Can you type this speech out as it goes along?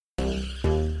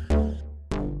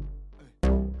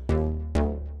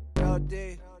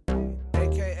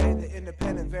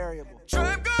independent variable.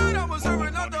 Trap good, I was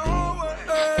serving up the whole way.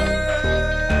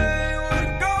 Hey, where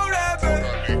the gold at, baby?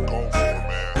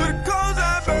 Where the coals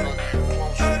at, baby?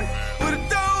 Where the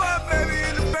dough at, baby?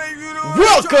 In the bank, you know.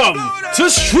 Welcome to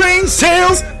Strange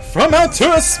Tales from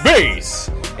Outer Space.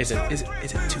 Is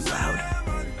it too loud?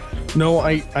 No,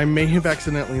 I may have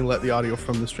accidentally let the audio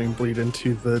from the stream bleed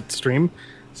into the stream.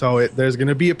 So there's going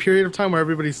to be a period of time where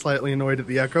everybody's slightly annoyed at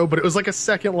the echo, but it was like a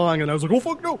second long, and I was like, oh,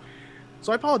 fuck, no.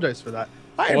 So I apologize for that.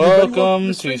 Hi, everybody. Welcome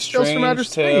to Strange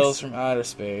Strange Tales from Outer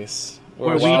Space.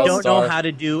 Where we don't know how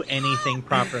to do anything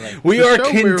properly. We The are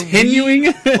show where continuing.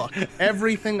 we fuck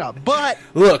everything up. But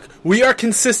Look, we are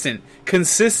consistent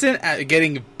at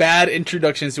getting bad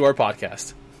introductions to our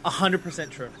podcast.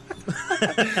 100% true.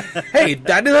 Hey,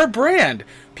 that is our brand.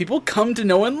 People come to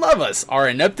know and love us. Our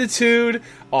ineptitude,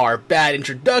 our bad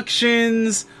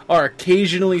introductions, our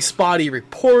occasionally spotty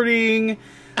reporting,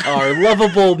 our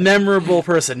lovable, memorable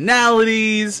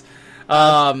personalities,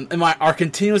 and our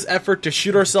continuous effort to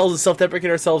shoot ourselves and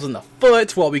self-deprecate ourselves in the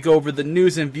foot while we go over the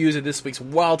news and views of this week's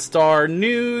WildStar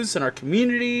news and our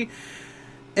community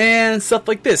and stuff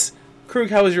like this.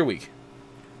 Krug, how was your week?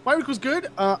 my week was good.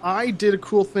 I did a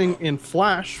cool thing in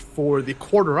Flash for the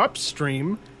Quarter Up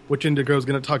stream, which Indigo is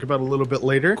going to talk about a little bit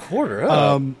later. Quarter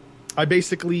Up? I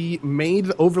basically made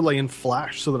the overlay in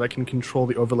Flash so that I can control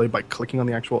the overlay by clicking on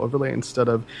the actual overlay instead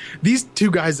of... These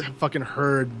two guys have fucking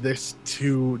heard this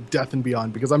to death and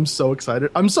beyond because I'm so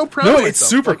excited. I'm so proud of myself. No, it's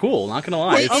super cool. Not going to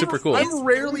lie. It's super cool. I'm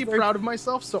rarely proud of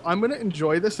myself, so I'm going to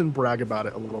enjoy this and brag about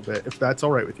it a little bit, if that's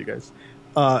all right with you guys.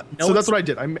 So that's what I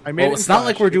did. I made it in it's not Flash.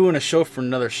 like we're doing a show for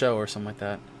another show or something like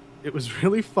that. It was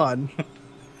really fun.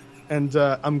 And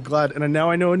I'm glad. And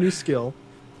now I know a new skill.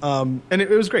 And it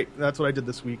was great. That's what I did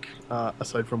this week,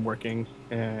 aside from working.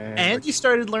 And you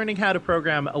started learning how to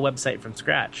program a website from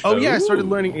scratch. Oh, yeah. I started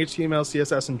learning HTML,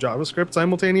 CSS, and JavaScript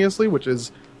simultaneously, which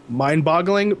is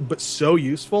mind-boggling, but so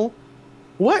useful.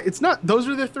 What? It's not. Those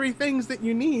are the three things that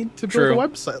you need to build a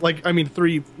website. Like, I mean,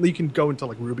 three. You can go into,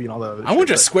 like, Ruby and all that other shit. I went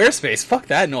to Squarespace. Fuck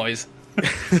that noise.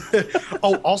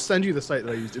 Oh, I'll send you the site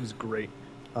that I used. It was great.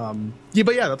 But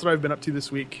that's what I've been up to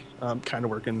this week. Kind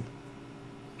of working.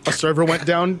 A server went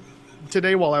down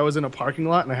today while I was in a parking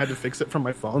lot, and I had to fix it from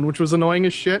my phone, which was annoying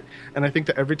as shit. And I think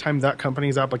that every time that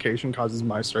company's application causes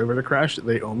my server to crash,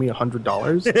 they owe me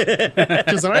 $100.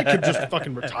 Because then I could just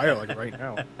fucking retire, like, right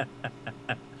now.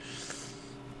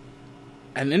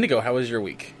 And Indigo, how was your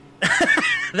week?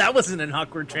 That wasn't an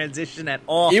awkward transition at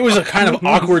all. It was a kind of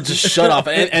awkward just shut off.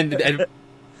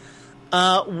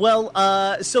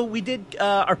 So we did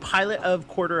our pilot of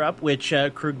Quarter Up, which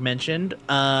Krug mentioned,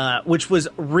 which was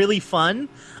really fun.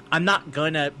 I'm not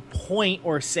going to point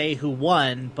or say who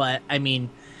won, but, I mean,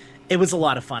 it was a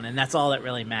lot of fun, and that's all that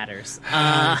really matters.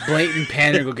 Blatant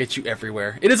pander will get you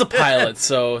everywhere. It is a pilot,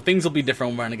 so things will be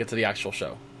different when we get to the actual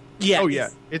show. Yeah. Oh, yeah.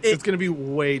 It's going to be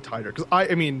way tighter. Because,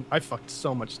 I fucked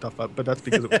so much stuff up, but that's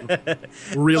because it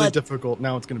was really difficult.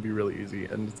 Now it's going to be really easy,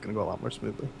 and it's going to go a lot more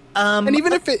smoothly. And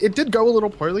even if it did go a little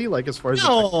poorly, like, as far as the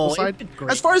technical side...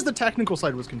 As far as the technical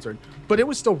side was concerned. But it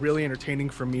was still really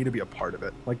entertaining for me to be a part of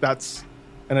it. Like, that's...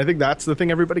 And I think that's the thing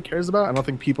everybody cares about. I don't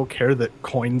think people care that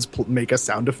coins make a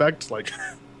sound effect. Like,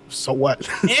 so what?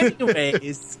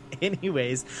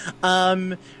 Anyways.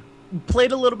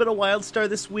 Played a little bit of WildStar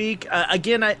this week.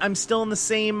 Again, I'm still in the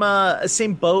same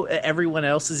boat everyone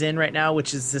else is in right now,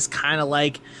 which is this kind of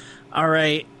like, all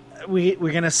right,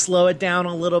 we're gonna slow it down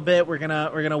a little bit. We're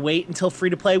gonna wait until free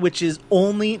to play, which is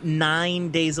only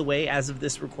 9 days away as of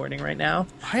this recording right now.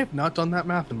 I have not done that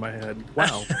math in my head.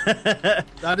 Wow,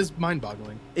 that is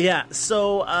mind-boggling. Yeah,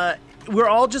 so we're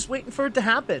all just waiting for it to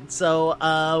happen.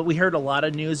 So we heard a lot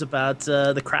of news about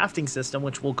the crafting system,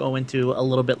 which we'll go into a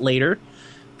little bit later.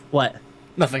 What?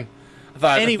 Nothing.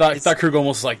 I thought Krug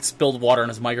almost like spilled water on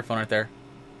his microphone right there.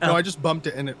 No, I just bumped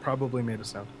it and it probably made a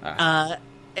sound.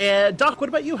 Doc, what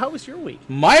about you? How was your week?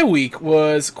 My week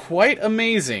was quite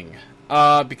amazing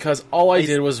because all I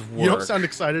did was work. You don't sound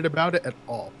excited about it at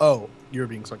all. Oh, you're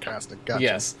being sarcastic. Gotcha.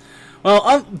 Yes.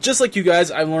 Well, just like you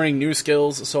guys, I'm learning new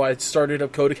skills, so I started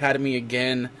up Code Academy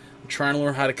again. I'm trying to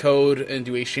learn how to code and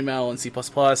do HTML and C++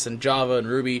 and Java and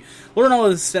Ruby. Learn all the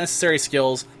necessary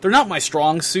skills. They're not my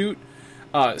strong suit,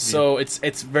 so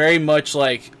it's very much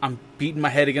like I'm beating my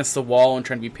head against the wall and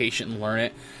trying to be patient and learn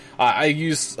it. I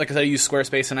use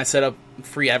Squarespace, and I set up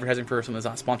free advertising for someone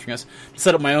that's not sponsoring us.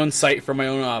 Set up my own site for my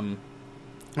own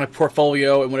my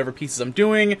portfolio and whatever pieces I'm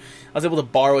doing. I was able to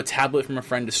borrow a tablet from a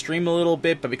friend to stream a little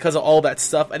bit, but because of all that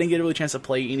stuff, I didn't get a really chance to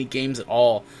play any games at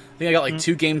all. I think I got like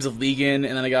 2 games of League in,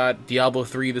 and then I got Diablo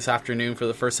 3 this afternoon for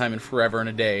the first time in forever and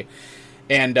a day.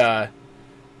 And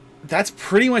that's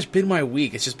pretty much been my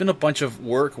week. It's just been a bunch of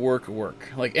work.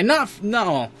 Like, and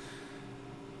no.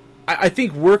 I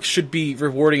think work should be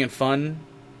rewarding and fun,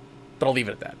 but I'll leave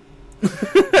it at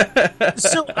that.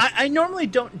 So I normally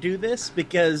don't do this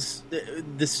because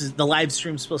the live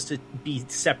stream's supposed to be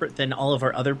separate than all of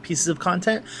our other pieces of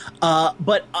content.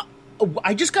 But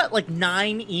I just got like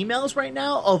 9 emails right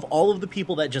now of all of the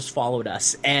people that just followed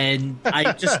us, and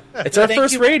I just it's our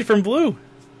first raid from Blue.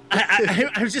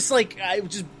 I was just like, I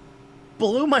just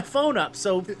blew my phone up.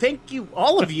 So thank you,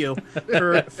 all of you,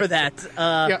 for that.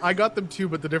 Yeah, I got them too,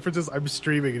 but the difference is I'm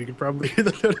streaming and you can probably hear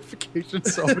the notification,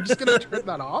 so I'm just going to turn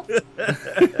that off.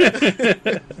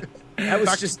 That was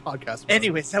Back just to podcast.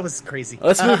 Anyways, that was crazy.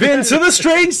 Let's move into the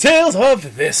strange tales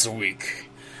of this week.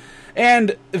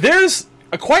 And there's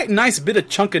a quite nice bit of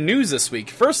chunk of news this week.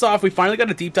 First off, we finally got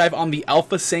a deep dive on the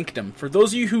Alpha Sanctum. For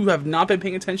those of you who have not been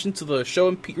paying attention to the show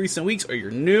in recent weeks, or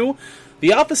you're new,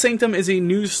 the Alpha Sanctum is a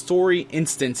new story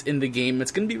instance in the game.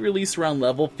 It's going to be released around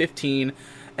level 15,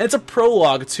 and it's a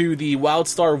prologue to the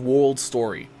Wildstar World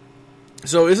story.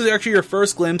 So this is actually your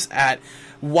first glimpse at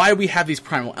why we have these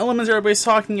primal elements everybody's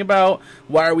talking about,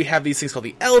 why we have these things called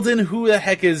the Elden, who the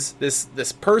heck is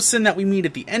this person that we meet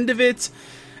at the end of it,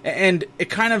 and it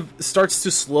kind of starts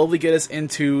to slowly get us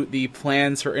into the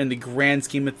plans or in the grand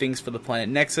scheme of things for the planet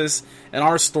Nexus and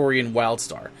our story in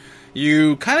Wildstar.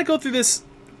 You kind of go through this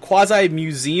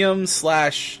quasi-museum /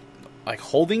 like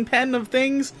holding pen of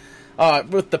things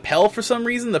with the Pell. For some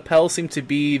reason, the Pell seem to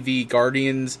be the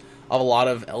guardians of a lot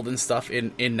of Elden stuff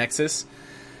in Nexus.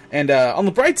 And on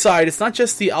the bright side, it's not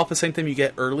just the Alpha Sanctum you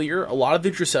get earlier. A lot of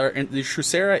the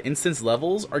Drusera instance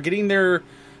levels are getting their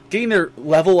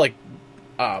level, like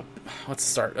let's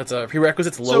start. That's a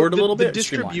prerequisites lowered a little bit. The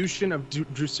distribution of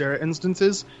Drusera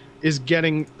instances is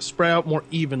getting spread out more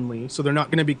evenly, so they're not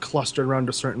going to be clustered around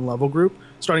a certain level group.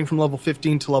 Starting from level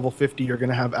 15 to level 50, you're going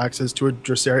to have access to a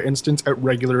Drusera instance at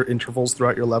regular intervals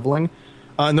throughout your leveling.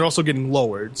 And they're also getting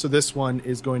lowered, so this one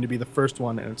is going to be the first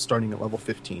one, and it's starting at level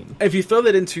 15. If you throw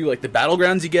that into like the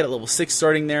battlegrounds you get at level 6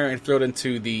 starting there, and throw it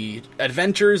into the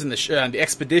adventures and the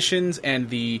expeditions and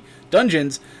the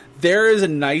dungeons, there is a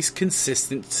nice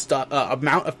consistent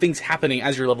amount of things happening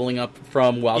as you're leveling up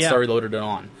from Wildstar Reloaded and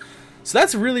on. So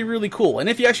that's really, really cool. And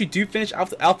if you actually do finish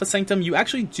Alpha Sanctum, you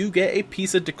actually do get a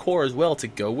piece of decor as well to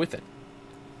go with it.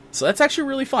 So that's actually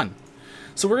really fun.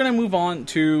 So we're going to move on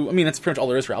to, I mean, that's pretty much all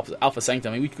there is for Alpha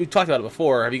Sanctum. I mean, we talked about it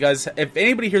before. Have you guys, if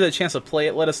anybody here had a chance to play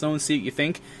it, let us know and see what you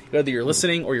think, whether you're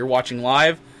listening or you're watching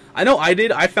live. I know I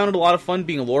did. I found it a lot of fun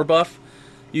being a lore buff.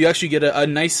 You actually get a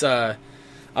nice, oh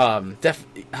my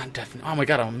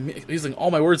god, I'm using all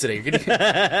my words today. You're getting,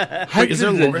 Wait, is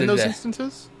there lore in those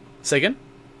instances? Say again?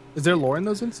 Is there lore in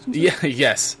those instances? Yeah,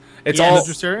 yes. It's all all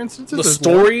the Drusera instances. The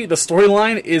story. The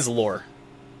storyline is lore.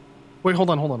 Wait, hold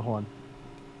on.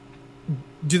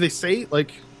 Do they say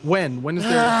like when? When is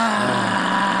there?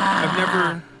 I've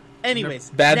never. Anyways,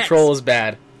 bad next. troll is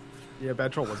bad. Yeah,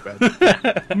 bad troll was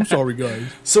bad. I'm sorry,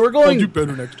 guys. So we're I'll going. do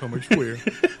better next time, I swear.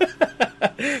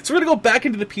 So we're going to go back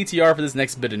into the PTR for this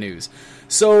next bit of news.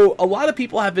 So a lot of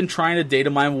people have been trying to data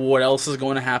mine what else is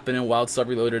going to happen in Wildstar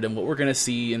Reloaded and what we're going to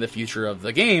see in the future of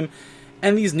the game.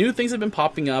 And these new things have been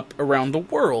popping up around the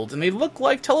world, and they look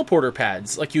like teleporter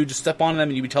pads. Like you just step on them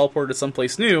and you be teleported to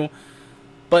someplace new.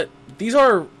 But these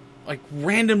are like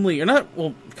randomly, or not,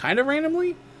 well, kind of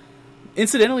randomly.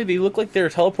 Incidentally, they look like they're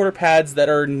teleporter pads that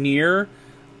are near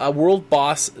world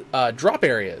boss drop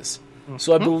areas.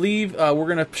 So I believe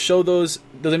we're going to show those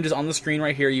images on the screen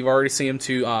right here. You've already seen them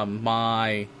to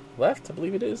my left, I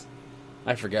believe it is.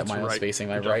 I forget, mine was facing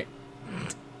my right.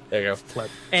 There you go.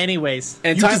 Anyways.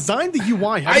 And you designed the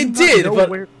UI. I did,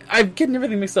 but I'm getting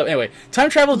everything mixed up. Anyway, Time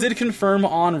Travel did confirm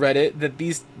on Reddit that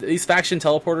these faction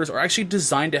teleporters are actually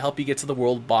designed to help you get to the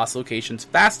world boss locations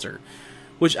faster,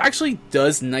 which actually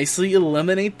does nicely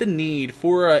eliminate the need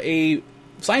for a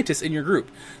scientist in your group.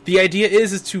 The idea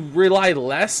is to rely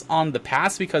less on the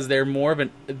past because they're more of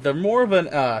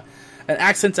an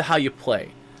accent to how you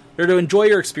play. They're to enjoy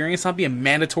your experience, not be a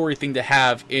mandatory thing to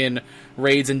have in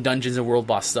raids and dungeons and world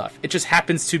boss stuff. It just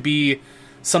happens to be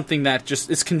something that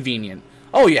just is convenient.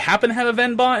 Oh, you happen to have a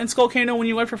Venbot in Skullcano when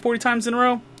you wipe for 40 times in a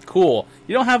row? Cool.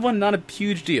 You don't have one, not a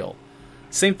huge deal.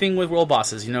 Same thing with world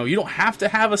bosses. You know, you don't have to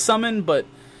have a summon, but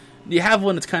you have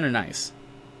one that's kind of nice.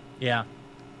 Yeah.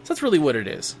 So that's really what it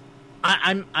is.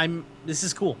 I'm. This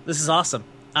is cool. This is awesome.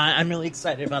 I'm really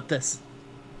excited about this.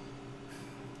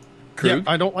 Krug?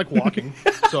 Yeah, I don't like walking.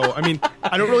 So, I mean,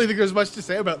 I don't really think there's much to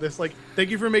say about this. Like, thank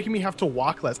you for making me have to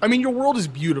walk less. I mean, your world is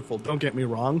beautiful, don't get me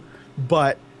wrong.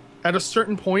 But at a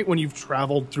certain point when you've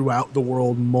traveled throughout the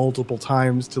world multiple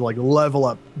times to like level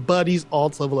up buddies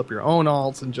alts, level up your own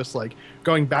alts, and just like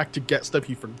going back to get stuff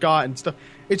you forgot and stuff,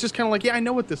 it's just kind of like, yeah, I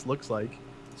know what this looks like,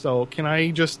 so can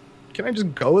I just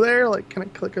go there? Like, can I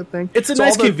click a thing? It's a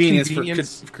nice convenience.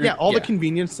 The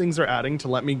convenience things are adding to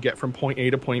let me get from point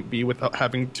A to point B without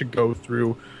having to go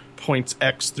through points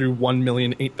X through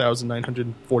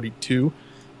 1,008,942.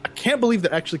 I can't believe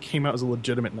that actually came out as a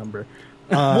legitimate number.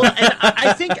 Well, and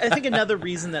I think another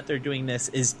reason that they're doing this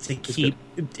is to keep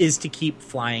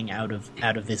flying out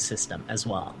of this system as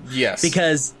well. Yes,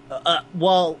 because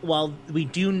while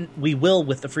we will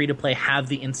with the free to play have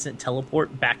the instant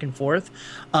teleport back and forth,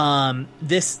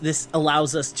 this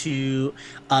allows us to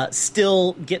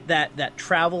still get that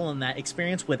travel and that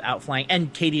experience without flying.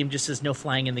 And KDM just says no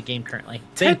flying in the game currently.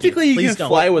 Technically, you can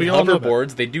fly with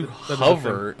hoverboards. They do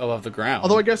hover above the ground.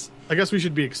 Although I guess we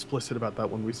should be explicit about that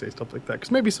when we say stuff like that,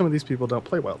 because maybe some of these people don't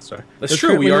play WildStar. That's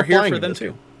true. We are here for them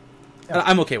too. Yeah.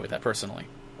 I'm okay with that personally.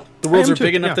 The worlds are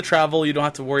big enough to travel. You don't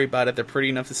have to worry about it. They're pretty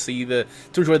enough to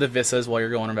enjoy the vistas while you're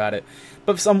going about it.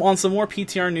 But on some more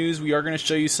PTR news, we are going to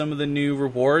show you some of the new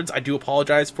rewards. I do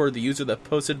apologize for the user that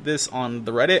posted this on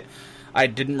the Reddit. I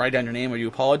didn't write down your name. I do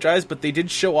apologize. But they did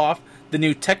show off the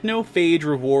new Technophage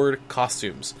reward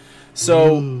costumes.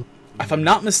 So, if I'm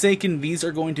not mistaken, these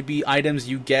are going to be items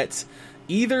you get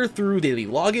either through daily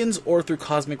logins or through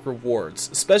cosmic rewards.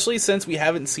 Especially since we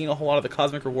haven't seen a whole lot of the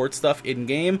cosmic reward stuff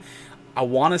in-game. I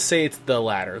want to say it's the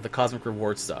latter, the cosmic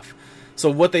reward stuff.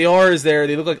 So what they are is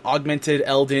they look like augmented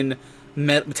Elden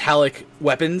metallic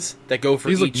weapons that go for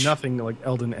these each. Look nothing like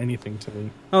Elden anything to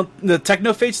me. The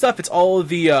Technophage stuff, it's all of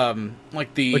the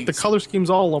the color scheme's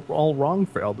all wrong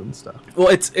for Elden stuff. Well,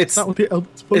 it's not what the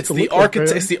Elden's supposed to look like.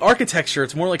 It's the architecture.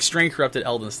 It's more like strain corrupted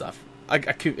Elden stuff.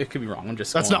 It could be wrong. I'm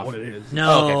just that's not what it is.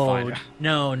 No, okay, fine.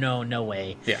 No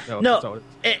way. Yeah, no.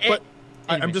 But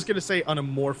I'm just gonna say, on a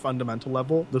more fundamental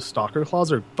level, the Stalker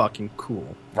claws are fucking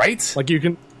cool, right? Like you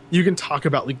can talk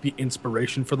about like the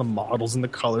inspiration for the models and the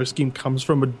color scheme comes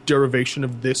from a derivation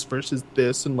of this versus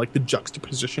this, and like the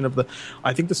juxtaposition of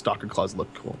I think the Stalker claws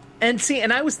look cool. And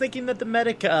I was thinking that the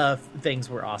medic things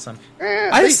were awesome.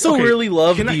 I still really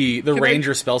love the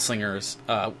Ranger Spellslingers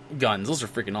guns. Those are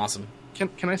freaking awesome.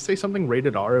 Can I say something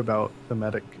rated R about the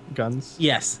medic guns?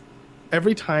 Yes.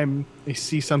 Every time I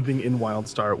see something in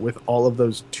WildStar with all of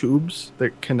those tubes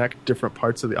that connect different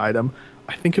parts of the item,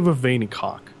 I think of a veiny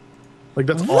cock. Like,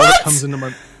 that's all that comes into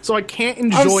my... So I can't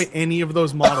enjoy any of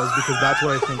those models because that's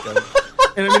what I think of.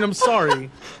 And I mean, I'm sorry.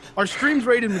 Our stream's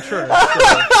rated mature. So,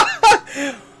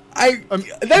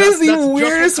 that is the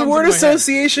weirdest word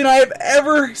association I have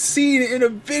ever seen in a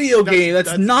video game.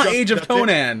 That's not Age of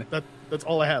Conan. That's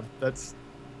all I have.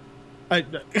 I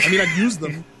mean, I'd use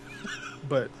them,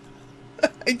 but...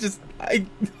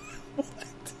 What?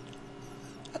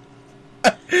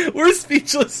 We're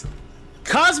speechless.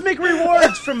 Cosmic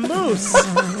rewards from Moose.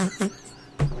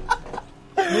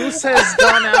 Moose has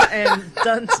gone out and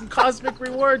done some cosmic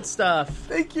reward stuff.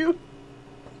 Thank you.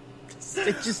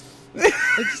 I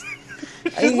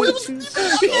hate you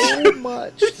so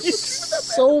much.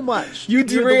 So much. You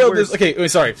derailed this. Okay,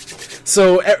 wait, sorry.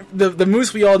 So, the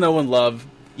Moose we all know and love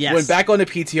went back onto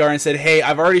PTR and said, hey,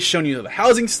 I've already shown you the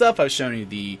housing stuff, I've shown you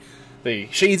the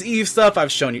Shades Eve stuff,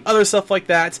 I've shown you other stuff like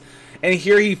that, and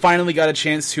here he finally got a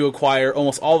chance to acquire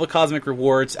almost all the cosmic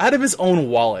rewards out of his own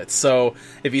wallet. So,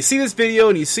 if you see this video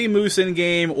and you see Moose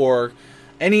in-game, or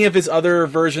any of his other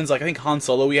versions, like I think Han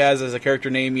Solo he has as a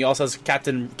character name, he also has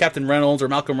Captain Reynolds or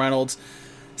Malcolm Reynolds,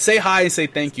 say hi and say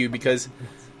thank you, because,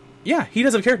 yeah, he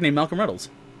does have a character named Malcolm Reynolds.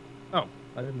 Oh,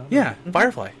 I didn't know that. Yeah,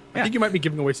 Firefly. I think you might be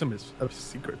giving away some of his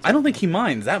secrets. I don't think he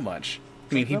minds that much.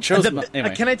 I mean, he chose...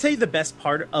 Anyway. Can I tell you the best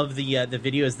part of the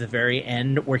video is the very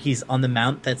end where he's on the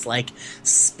mount that's like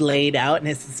splayed out and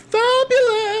it's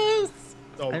fabulous.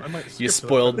 Oh, I might you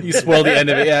spoiled the end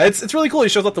of it. Yeah, it's really cool. He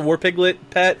shows off the War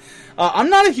Piglet pet. I'm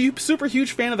not a super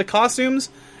huge fan of the costumes.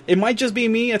 It might just be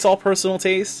me. It's all personal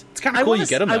taste. It's kind of cool you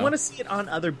get them, though. I want to see it on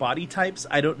other body types.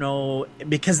 I don't know,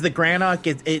 because the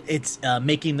Granok, it's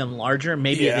making them larger.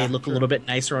 Maybe they look a little bit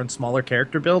nicer on smaller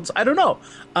character builds. I don't know.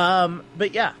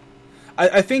 But yeah.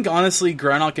 I think, honestly,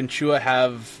 Granok and Chua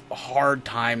have hard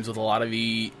times with a lot of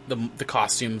the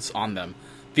costumes on them.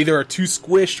 They either are too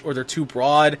squished or they're too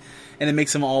broad, and it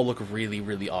makes them all look really,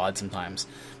 really odd sometimes.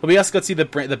 But we also got to see the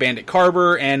Bandit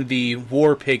Carver and the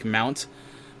War Pig mount,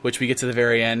 which we get to the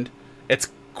very end.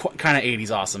 It's kind of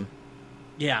 80s awesome.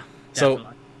 Yeah, definitely.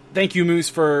 So, thank you, Moose,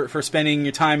 for spending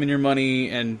your time and your money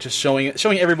and just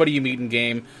showing everybody you meet in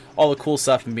game all the cool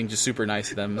stuff and being just super nice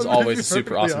to them. It's always a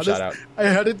super awesome shout out. I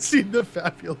hadn't seen the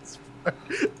fabulous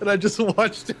and I just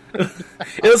watched it.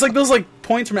 It was like those like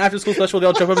points from After School Special. They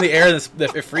all jump up in the air and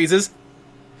it freezes.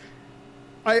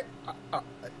 I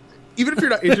even if you're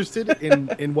not interested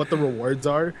in what the rewards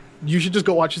are, you should just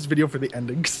go watch this video for the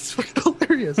ending. 'Cause it's fucking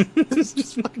hilarious. It's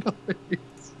just fucking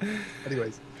hilarious.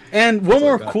 Anyways. And one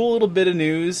more like that. cool little bit of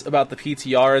news about the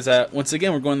PTR is that, once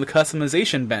again, we're going the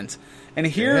customization bent. And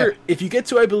here, if you get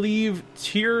to, I believe,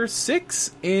 Tier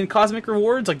 6 in Cosmic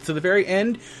Rewards, like to the very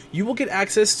end, you will get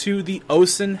access to the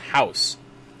Osen House.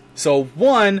 So,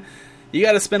 one, you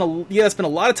gotta spend a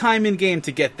lot of time in-game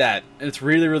to get that, and it's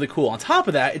really, really cool. On top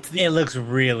of that, It looks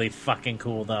really fucking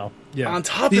cool, though. Yeah. On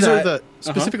top These of that, are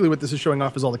specifically what this is showing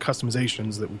off is all the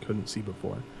customizations that we couldn't see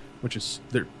before, which is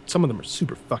some of them are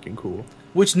super fucking cool.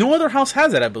 which no other house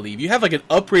has that, I believe. You have like an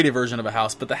upgraded version of a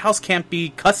house, but the house can't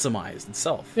be customized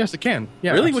itself. Yes, it can.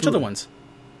 Yeah, Really? Which absolutely. other ones?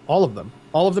 All of them.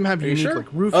 All of them have Are you unique sure? like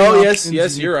roofing. Oh, yes, options,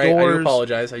 yes, you're unique right. I do doors.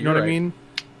 apologize. You You're know what I right. mean?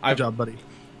 Good job, buddy.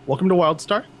 Welcome to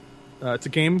WildStar. It's a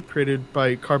game created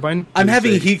by Carbine. I'm It is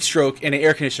having a a heat stroke in an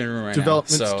air conditioning room right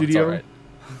development now, so studio it's all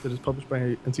right. that is published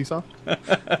by NCSoft.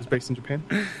 It's based in Japan.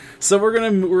 So we're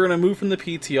gonna move from the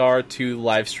PTR to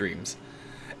live streams,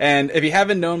 and if you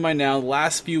haven't known by now, the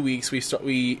last few weeks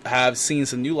we have seen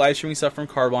some new live streaming stuff from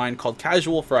Carbine called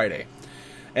Casual Friday,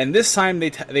 and this time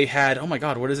they had, oh my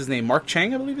god, what is his name? Mark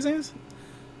Chang, I believe his name is.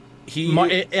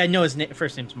 I know his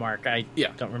first name's Mark. I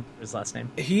don't remember his last name.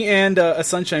 He and a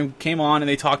Sunshine came on and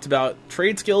they talked about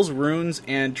trade skills, runes,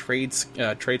 and trade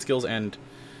skills, and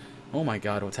oh my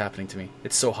god, what's happening to me?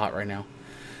 It's so hot right now.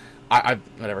 I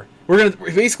whatever.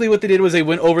 Basically what they did was they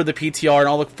went over the PTR and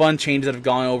all the fun changes that have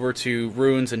gone over to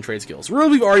runes and trade skills.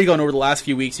 Runes we've already gone over the last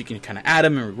few weeks. You can kind of add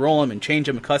them and roll them and change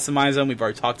them and customize them. We've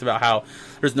already talked about how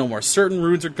there's no more certain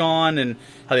runes are gone and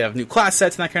how they have new class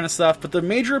sets and that kind of stuff. But the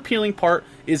major appealing part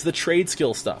is the trade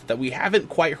skill stuff that we haven't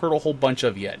quite heard a whole bunch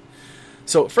of yet.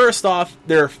 So first off,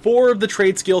 there are 4 of the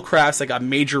trade skill crafts that got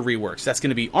major reworks. That's going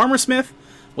to be Armorsmith,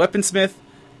 Weaponsmith,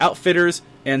 Outfitters,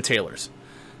 and Tailors.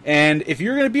 And if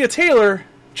you're going to be a tailor,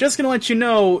 just going to let you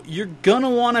know, you're going to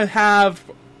want to have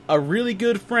a really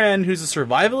good friend who's a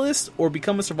survivalist or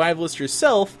become a survivalist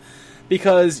yourself,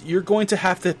 because you're going to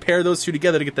have to pair those two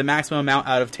together to get the maximum amount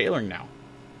out of tailoring now.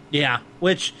 Yeah,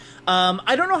 which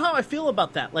I don't know how I feel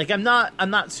about that. Like, I'm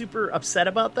not super upset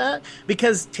about that,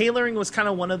 because tailoring was kind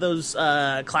of one of those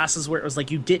classes where it was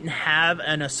like you didn't have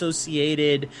an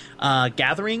associated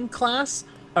gathering class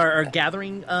or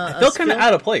gathering. I felt kind of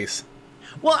out of place.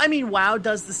 Well, I mean, WoW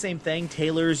does the same thing.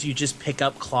 Tailors, you just pick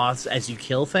up cloths as you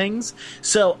kill things.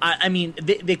 So, I mean,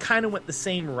 they kind of went the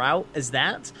same route as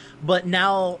that, but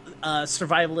now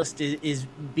Survivalist is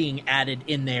being added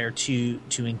in there to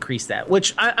increase that,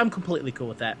 which I'm completely cool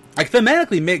with that. Like,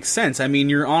 thematically makes sense. I mean,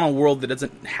 you're on a world that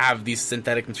doesn't have these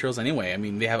synthetic materials anyway. I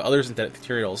mean, they have other synthetic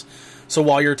materials. So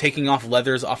while you're taking off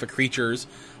leathers off of creatures,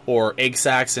 or egg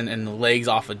sacs and the legs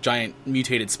off of giant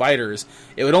mutated spiders,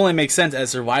 it would only make sense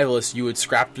as survivalists you would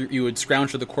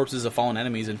scrounge through the corpses of fallen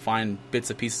enemies and find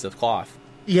bits and pieces of cloth.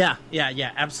 Yeah,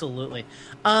 absolutely.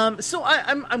 So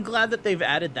I'm glad that they've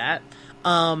added that.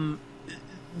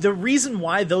 The reason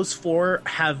why those 4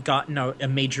 have gotten a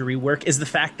major rework is the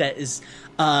fact that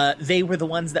they were the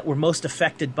ones that were most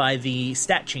affected by the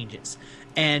stat changes.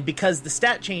 And because the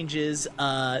stat changes,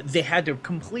 they had to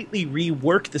completely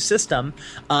rework the system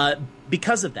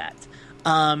because of that.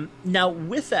 Now,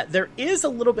 with that, there is a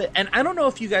little bit, and I don't know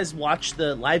if you guys watched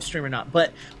the live stream or not,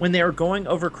 but when they were going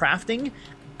over crafting,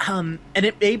 and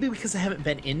it may be because I haven't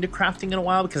been into crafting in a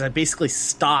while, because I basically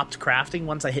stopped crafting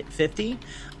once I hit 50.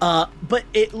 But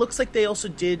it looks like they also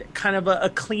did kind of a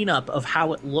cleanup of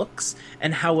how it looks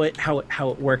and how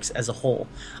it works as a whole.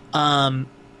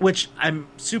 Which I'm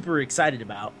super excited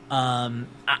about.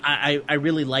 I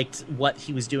really liked what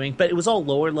he was doing, but it was all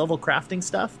lower level crafting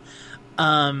stuff.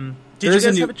 Did you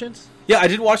guys have a chance? Yeah, I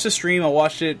did watch the stream. I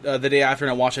watched it the day after, and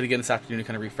I watched it again this afternoon to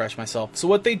kind of refresh myself. So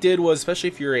what they did was, especially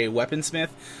if you're a weaponsmith,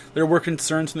 there were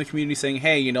concerns from the community saying,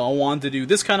 hey, I wanted to do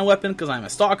this kind of weapon because I'm a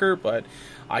stalker, but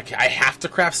I have to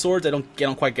craft swords. I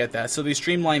don't quite get that. So they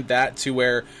streamlined that to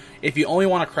where if you only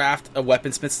want to craft a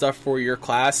weaponsmith stuff for your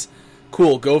class,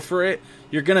 cool, go for it.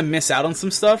 You're gonna miss out on some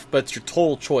stuff, but it's your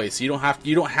total choice. You don't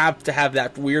have to have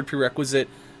that weird prerequisite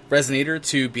resonator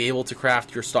to be able to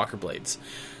craft your stalker blades.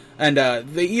 And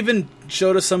they even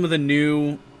showed us some of the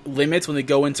new limits when they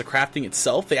go into crafting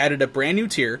itself. They added a brand new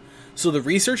tier, so the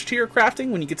research tier crafting,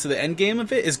 when you get to the end game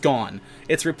of it, is gone.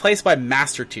 It's replaced by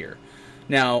master tier.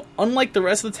 Now, unlike the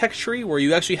rest of the tech tree, where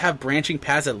you actually have branching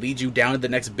paths that lead you down to the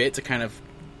next bit to kind of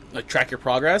track your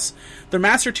progress, the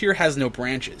master tier has no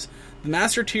branches. The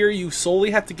master tier, you solely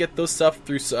have to get those stuff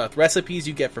through recipes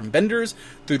you get from vendors,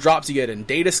 through drops you get in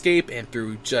Datascape, and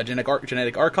through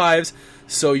genetic archives.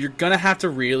 So you're going to have to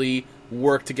really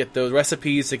work to get those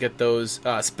recipes, to get those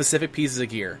specific pieces of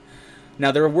gear.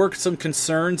 Now, there were some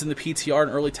concerns in the PTR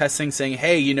and early testing saying,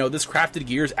 hey, this crafted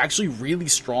gear is actually really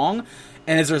strong,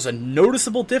 and there's a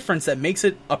noticeable difference that makes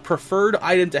it a preferred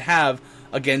item to have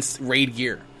against raid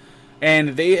gear. And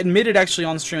they admitted actually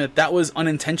on stream that was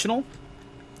unintentional.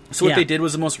 So what they did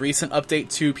was the most recent update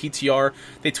to PTR.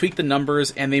 They tweaked the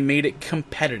numbers and they made it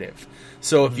competitive.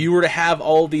 So if you were to have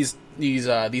all these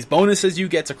bonuses you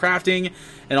get to crafting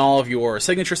and all of your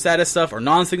signature status stuff or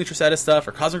non-signature status stuff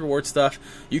or cosmic reward stuff,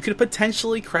 you could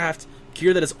potentially craft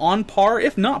gear that is on par,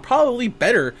 if not probably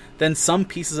better than some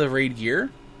pieces of raid gear.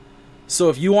 So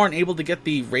if you aren't able to get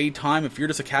the raid time, if you're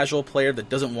just a casual player that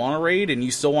doesn't want to raid and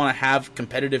you still want to have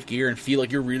competitive gear and feel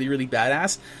like you're really, really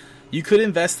badass, you could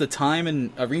invest the time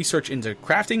and research into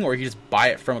crafting, or you just buy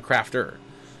it from a crafter.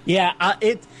 Yeah,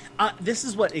 this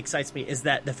is what excites me, is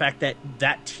that the fact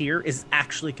that tier is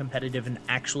actually competitive and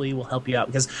actually will help you out.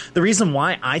 Because the reason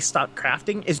why I stopped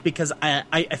crafting is because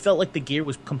I felt like the gear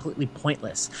was completely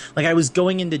pointless. Like, I was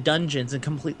going into dungeons and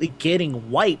completely getting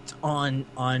wiped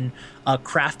on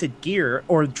crafted gear,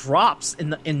 or drops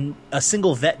in a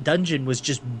single vet dungeon was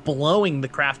just blowing the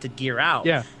crafted gear out.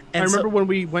 Yeah. And I remember when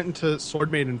we went into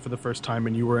Sword Maiden for the first time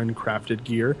and you were in crafted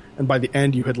gear, and by the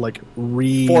end you had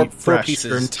refreshed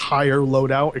your entire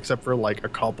loadout except for a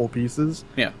couple pieces.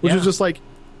 Yeah. Which was just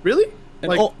really?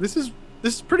 And this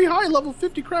is pretty high level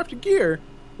 50 crafted gear.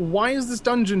 Why is this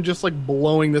dungeon just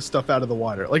blowing this stuff out of the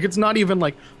water? It's not even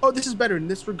this is better in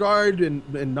this regard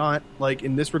and not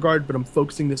in this regard, but I'm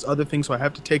focusing this other thing, so I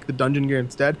have to take the dungeon gear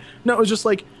instead. No, it was just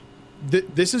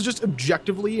this is just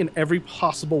objectively in every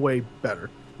possible way better.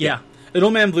 Yeah. And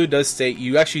Old Man Blue does state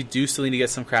you actually do still need to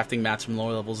get some crafting mats from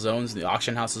lower level zones in the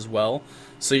auction house as well.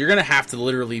 So you're going to have to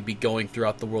literally be going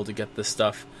throughout the world to get this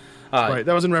stuff. Right,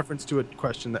 that was in reference to a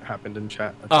question that happened in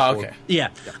chat. Oh, okay. Yeah.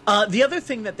 The other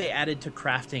thing that they added to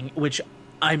crafting, which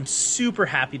I'm super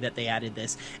happy that they added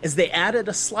this, is they added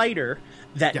a slider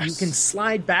that you can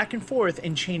slide back and forth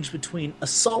and change between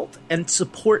assault and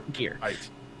support gear. Right.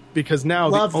 Because now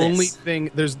only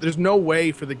thing, there's no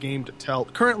way for the game to tell.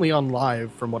 Currently on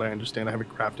live, from what I understand, I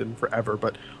haven't crafted in forever,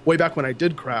 but way back when I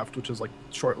did craft, which was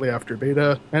shortly after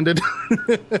beta ended,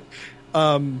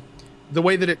 the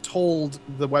way that it told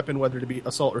the weapon whether to be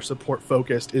assault or support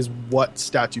focused is what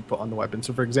stats you put on the weapon.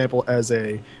 So for example, as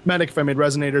a medic, if I made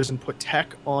resonators and put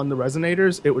tech on the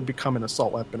resonators, it would become an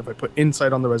assault weapon. If I put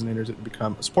insight on the resonators, it would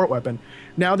become a support weapon.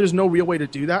 Now there's no real way to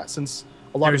do that, since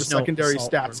a lot of the secondary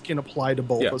stats can apply to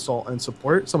both assault and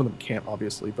support. Some of them can't,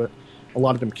 obviously, but a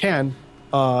lot of them can.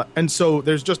 And so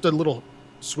there's just a little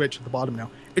switch at the bottom now.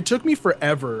 It took me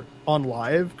forever on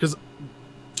live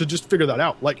to just figure that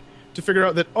out. To figure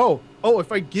out that,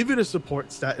 if I give it a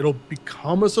support stat, it'll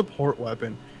become a support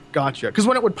weapon. Gotcha. Because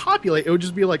when it would populate, it would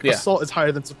just be assault is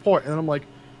higher than support. And then I'm like,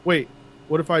 wait,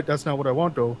 what if that's not what I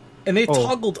want, though? And they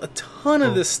toggled a ton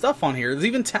of this stuff on here. There's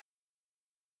even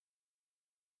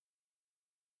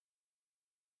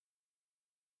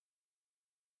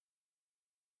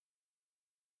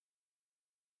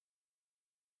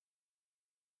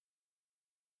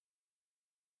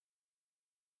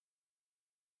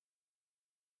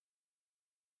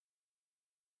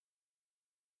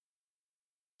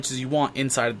as you want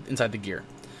inside the gear.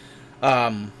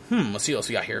 Let's see what else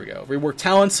we got here. We go. Rework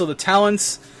talents. So the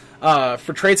talents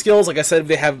for trade skills, like I said,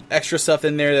 they have extra stuff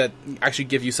in there that actually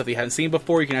give you stuff you hadn't seen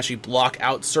before. You can actually block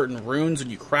out certain runes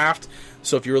when you craft.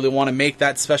 So if you really want to make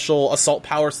that special assault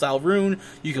power style rune,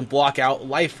 you can block out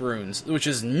life runes, which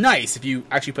is nice if you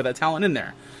actually put that talent in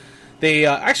there. They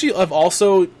actually have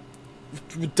also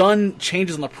done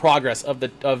changes in the progress of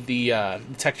the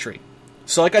tech tree.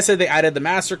 So like I said, they added the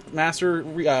master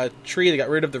tree, they got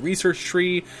rid of the research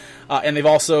tree, and they've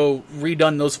also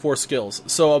redone those 4 skills.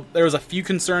 So there was a few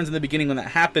concerns in the beginning when that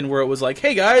happened, where it was like,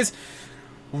 hey guys,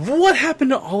 what happened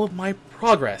to all of my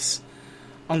progress?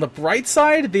 On the bright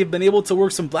side, they've been able to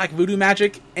work some black voodoo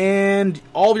magic, and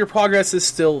all of your progress is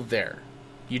still there.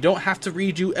 You don't have to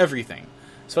redo everything,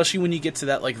 especially when you get to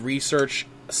that research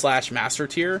 / master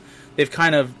tier. They've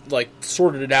kind of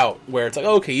sorted it out where it's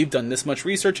okay, you've done this much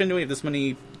research into it, this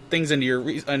many things into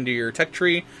your tech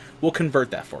tree, we'll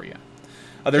convert that for you.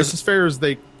 There's as fair as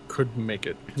they could make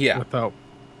it. Yeah. Without,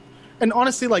 and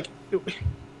honestly,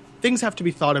 things have to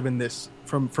be thought of in this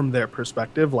from their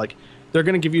perspective. They're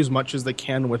going to give you as much as they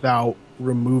can without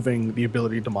removing the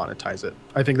ability to monetize it.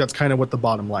 I think that's kind of what the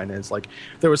bottom line is.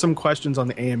 There were some questions on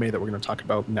the AMA that we're going to talk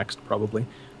about next, probably.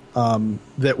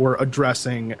 that were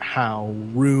addressing how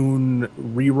rune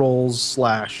rerolls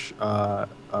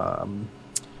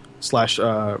slash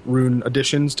rune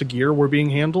additions to gear were being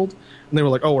handled. And they were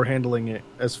like, oh, we're handling it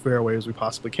as fair a way as we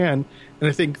possibly can. And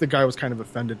I think the guy was kind of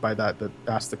offended by that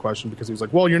asked the question, because he was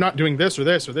like, well, you're not doing this or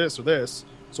this or this or this.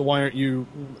 So why aren't you,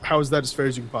 how is that as fair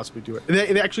as you can possibly do it? And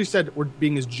they actually said we're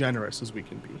being as generous as we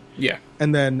can be. Yeah.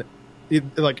 And then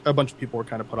like a bunch of people were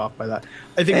kind of put off by that.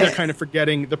 I think they're kind of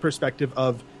forgetting the perspective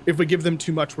of, if we give them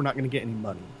too much, we're not going to get any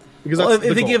money. Because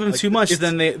if they give them too much,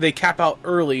 then they cap out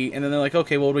early, and then they're like,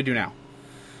 okay, well, what do we do now?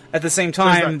 At the same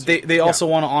time, they also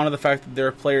want to honor the fact that there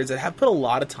are players that have put a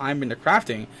lot of time into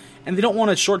crafting, and they don't want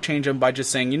to shortchange them by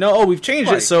just saying, we've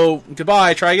changed it, so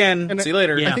goodbye, try again, see you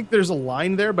later. I think there's a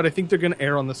line there, but I think they're going to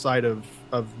err on the side of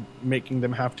making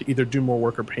them have to either do more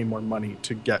work or pay more money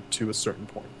to get to a certain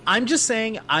point. I'm just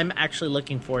saying, I'm actually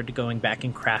looking forward to going back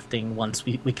and crafting once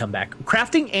we come back.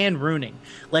 Crafting and runing.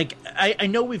 Like, I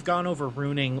know we've gone over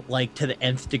runing, like, to the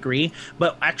nth degree,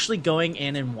 but actually going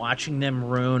in and watching them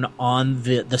rune on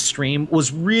the stream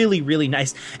was really, really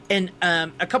nice. And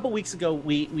a couple weeks ago,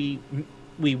 we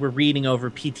were reading over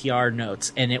PTR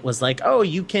notes, and it was like, oh,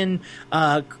 you can,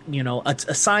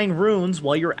 assign runes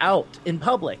while you're out in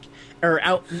public. Or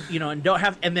out, and don't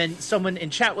have, and then someone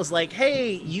in chat was like,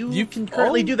 "Hey, you can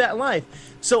currently do that live."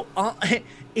 So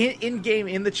in game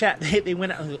in the chat, they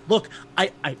went out. Look, I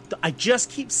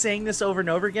just keep saying this over and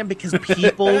over again because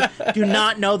people do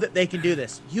not know that they can do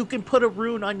this. You can put a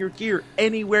rune on your gear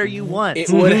anywhere you want. It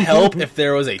would help if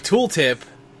there was a tooltip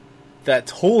that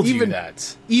told you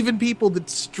that. Even people that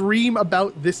stream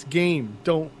about this game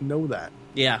don't know that.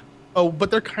 Yeah. Oh,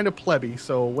 but they're kind of plebby,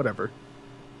 so whatever.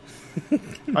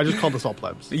 I just called us all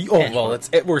plebs. Oh, well,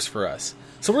 it works for us.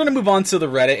 So we're going to move on to the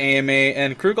Reddit AMA,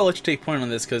 and Krug, I'll let you take point on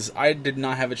this, because I did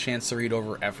not have a chance to read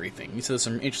over everything. You said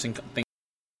some interesting things.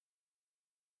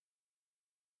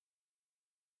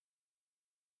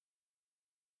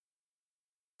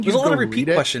 There's a lot of repeat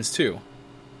questions, too.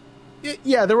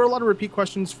 Yeah, there were a lot of repeat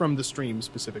questions from the stream,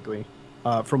 specifically.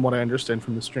 From what I understand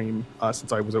from the stream,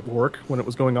 since I was at work when it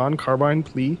was going on. Carbine,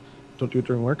 please, don't do it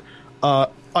during work.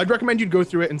 I'd recommend you go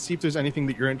through it and see if there's anything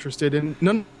that you're interested in.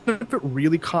 None of it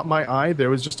really caught my eye. There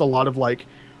was just a lot of, like,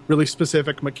 really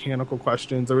specific mechanical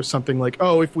questions. There was something like,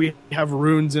 oh, if we have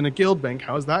runes in a guild bank,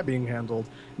 how is that being handled?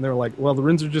 And they were like, well, the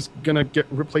runes are just going to get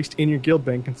replaced in your guild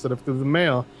bank instead of through the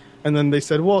mail. And then they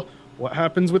said, well, what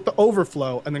happens with the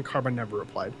overflow? And then Carbine never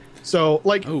replied. So,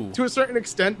 like, to a certain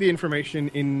extent, the information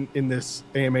in this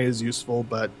AMA is useful,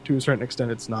 but to a certain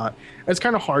extent, it's not. It's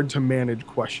kind of hard to manage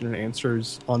question and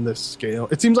answers on this scale.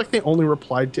 It seems like they only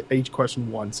replied to each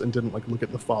question once and didn't, like, look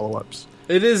at the follow-ups.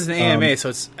 It is an AMA, so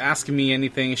it's asking me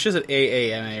anything. It's just an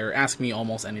AAMA, or ask me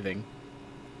almost anything.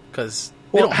 Because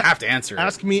they don't have to answer it.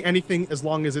 Ask me anything as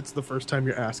long as it's the first time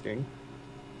you're asking.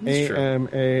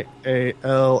 AMAALAIT.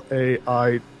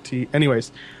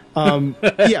 Anyways.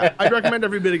 Yeah, I'd recommend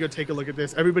everybody go take a look at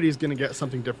this. Everybody's going to get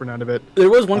something different out of it. There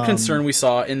was one concern we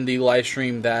saw in the live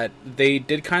stream that they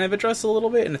did kind of address a little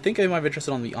bit, and I think they might have addressed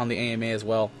it on the AMA as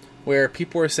well, where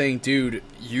people were saying, dude,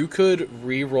 you could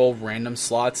re-roll random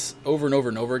slots over and over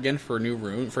and over again for a new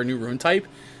rune type,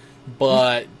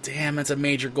 but damn, it's a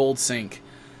major gold sink.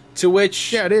 To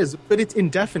which... Yeah, it is, but it's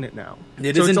indefinite now.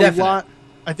 It is indefinite.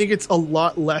 I think it's a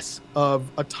lot less of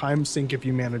a time sink if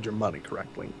you manage your money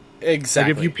correctly.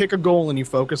 Exactly. Like if you pick a goal and you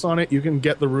focus on it, you can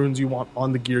get the runes you want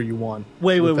on the gear you want.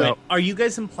 Wait. Are you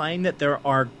guys implying that there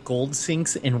are gold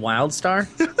sinks in WildStar?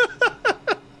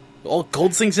 All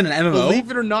gold sinks in an MMO?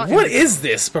 Believe it or not. What is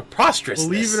this preposterousness?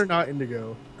 Believe it or not,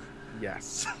 Indigo.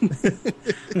 Yes.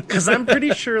 Because I'm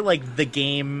pretty sure, like, the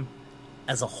game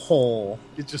as a whole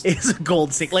is a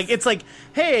gold sink. Like, it's like,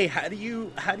 hey, how do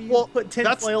you put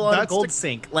tinfoil on a gold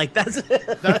sink? Like, that's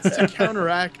to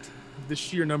counteract the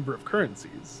sheer number of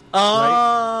currencies. Oh.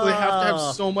 Right? So they have to have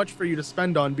so much for you to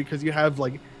spend on because you have,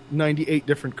 like, 98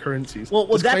 different currencies. Well,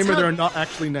 disclaimer, there are not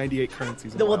actually 98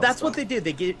 currencies. Well, that's what they do.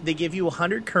 They give you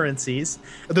 100 currencies.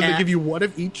 And then they give you one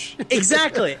of each.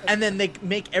 Exactly. And then they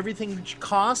make everything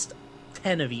cost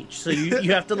 10 of each. So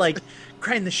you have to, like,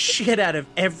 grind the shit out of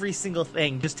every single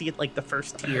thing just to get, like, the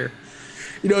first tier.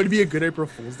 You know, it'd be a good April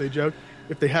Fool's Day joke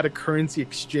if they had a currency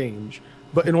exchange.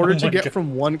 But in order to get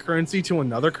from one currency to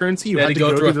another currency, you had to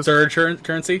go through a third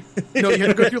currency? No, you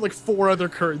had to go through like 4 other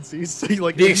currencies. So you,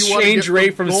 like, the exchange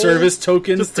rate from service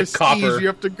tokens to copper. You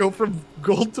have to go from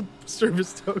gold to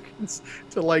service tokens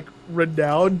to, like,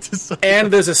 renown to something.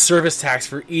 And there's a service tax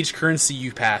for each currency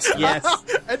you pass. Yes.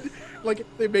 And, like,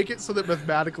 they make it so that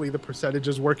mathematically the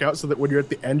percentages work out so that when you're at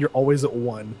the end, you're always at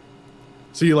 1.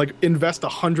 So you like invest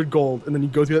 100 gold, and then you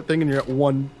go through that thing, and you're at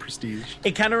 1 prestige.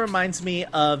 It kind of reminds me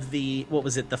of the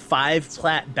 5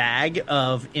 plat bag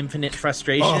of infinite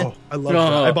frustration. Oh, I love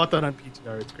that. I bought that on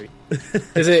PTR. It's great.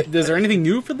 Is there anything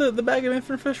new for the bag of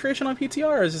infinite frustration on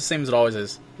PTR, or is it the same as it always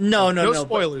is? No. No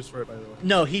spoilers for it, by the way.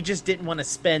 No, he just didn't want to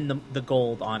spend the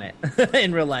gold on it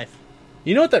in real life.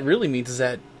 You know what that really means is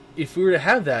that if we were to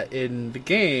have that in the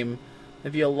game,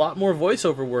 there'd be a lot more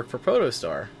voiceover work for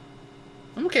Protostar.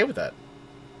 I'm okay with that.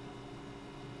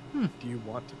 Do you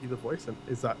want to be the voice? And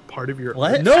is that part of your...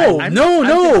 What? No. I'm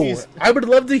confused. I would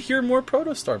love to hear more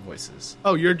Protostar voices.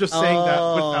 Oh, you're just saying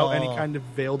that without any kind of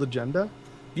veiled agenda?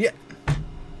 Yeah.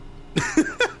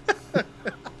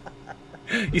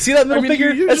 You see that middle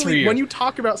figure? That's for you. When you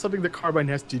talk about something that Carbine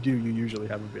has to do, you usually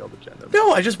have a veiled agenda.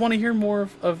 No, I just want to hear more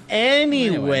of...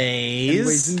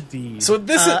 Anyways, indeed. So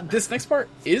this next part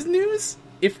is news?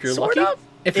 If you're sort lucky? of.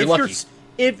 If you're lucky.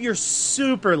 If you're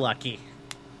super lucky.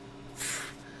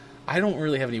 I don't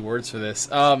really have any words for this.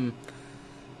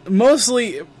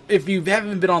 Mostly, if you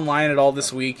haven't been online at all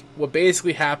this week, what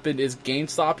basically happened is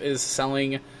GameStop is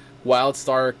selling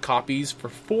WildStar copies for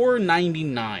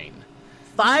 $4.99.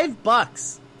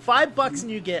 $5. $5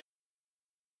 and you get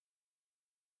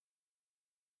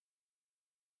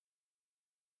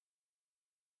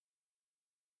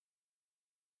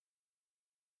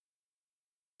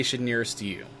nearest to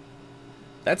you.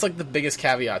 That's like the biggest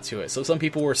caveat to it. So some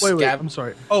people were Wait, I'm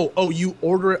sorry. Oh, you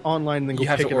order it online and then You go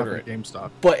have pick to it up order at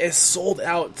GameStop. But it sold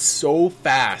out so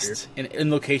fast in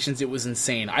locations, it was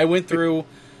insane. I live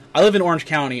in Orange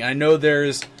County, and I know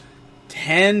there's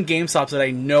 10 GameStops that I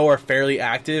know are fairly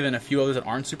active and a few others that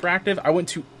aren't super active. I went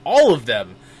to all of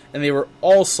them, and they were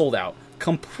all sold out.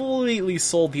 Completely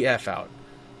sold the F out.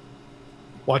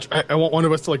 Watch, I want one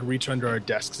of us to like reach under our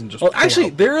desks and just... Well, actually,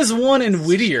 there is one in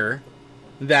Whittier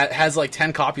that has like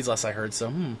 10 copies last I heard, so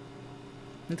need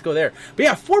to go there. But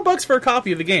yeah, $4 for a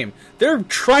copy of the game. They're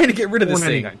trying to get rid of this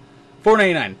thing.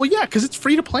 $4.99. Well, yeah, because it's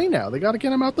free to play now. They got to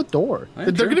get them out the door. Yeah,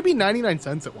 They're true. going to be 99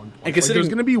 cents at one point. And Like, considering- there's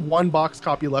going to be one box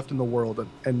copy left in the world,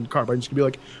 and Carbine's going to be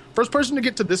like, first person to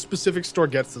get to this specific store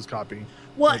gets this copy.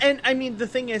 Well, and I mean, the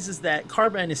thing is that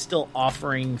Carbine is still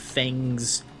offering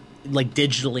things like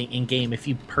digitally in game if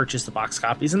you purchase the box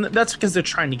copies, and that's because they're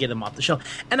trying to get them off the shelf.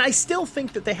 And I still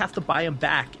think that they have to buy them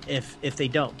back if they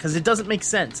don't, because it doesn't make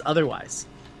sense otherwise.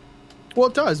 Well,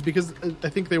 it does, because I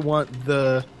think they want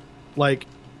the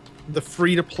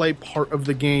free-to-play part of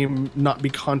the game not be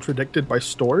contradicted by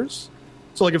stores.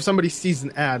 So, like, if somebody sees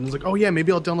an ad and is like, oh, yeah,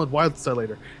 maybe I'll download WildStar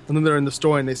later, and then they're in the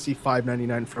store and they see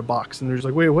 $5.99 for a box, and they're just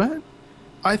like, wait, what?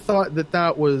 I thought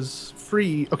that was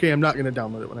free. Okay, I'm not going to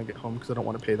download it when I get home because I don't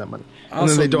want to pay that money. And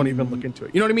Also, then they don't even look into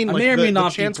it. You know what I mean? I may or may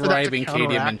not be chance for that to bribing Kadium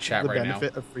in counteract chat the right now.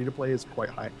 benefit of free-to-play is quite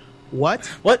high. What?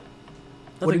 What?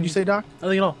 What did you say, Doc?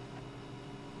 Nothing at all.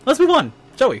 Let's move on,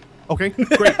 shall we? Okay,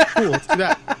 great, cool, let's do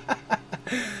that.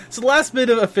 So the last bit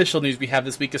of official news we have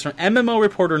this week is from MMO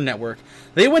Reporter Network.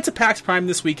 They went to PAX Prime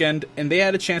this weekend, and they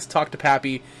had a chance to talk to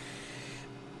Pappy.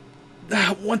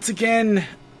 Once again,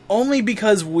 only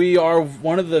because we are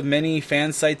one of the many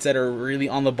fan sites that are really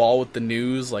on the ball with the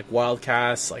news, like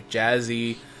Wildcast, like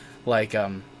Jazzy, my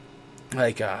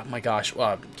gosh,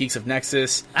 Geeks of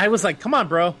Nexus. I was like, come on,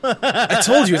 bro. I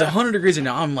told you, it's 100 degrees and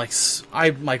now I'm like,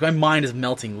 my mind is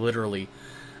melting, literally.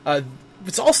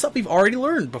 It's all stuff we've already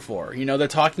learned before. You know, they're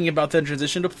talking about the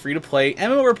transition to free-to-play.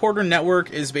 MMO Reporter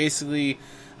Network is basically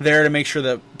there to make sure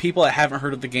that people that haven't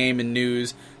heard of the game and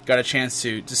news got a chance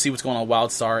to see what's going on with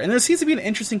WildStar. And there seems to be an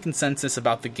interesting consensus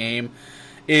about the game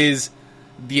is,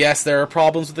 yes, there are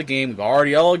problems with the game. We've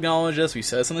already all acknowledged this. We've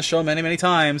said this on the show many, many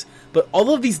times. But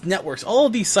all of these networks, all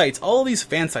of these sites, all of these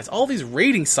fan sites, all of these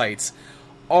rating sites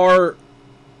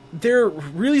they're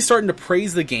really starting to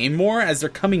praise the game more as they're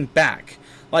coming back.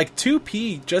 Like,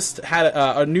 2P just had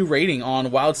a new rating on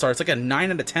WildStar. It's like a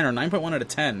 9 out of 10 or 9.1 out of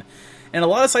 10. And a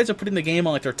lot of sites are putting the game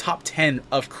on like their top 10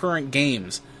 of current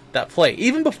games that play,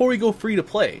 even before we go free to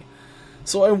play.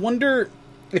 So I wonder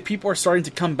if people are starting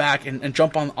to come back and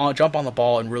jump on the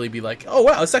ball and really be like, oh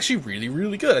wow, it's actually really,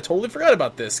 really good. I totally forgot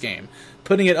about this game.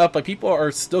 Putting it up, like people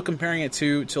are still comparing it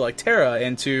to like Terra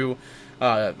and to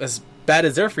as bad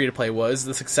as their free to play was,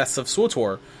 the success of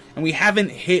SWTOR, and we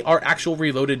haven't hit our actual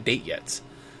reloaded date yet.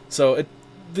 So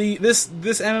this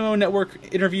MMO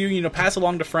Network interview, pass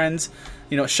along to friends,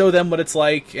 show them what it's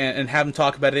like and have them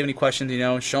talk about it. If they have any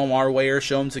questions, show them our way or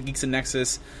show them to Geeks and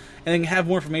Nexus, and then have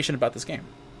more information about this game.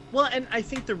 Well, and I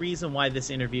think the reason why this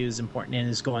interview is important and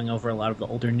is going over a lot of the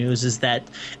older news is that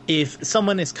if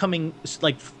someone is coming,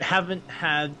 like, haven't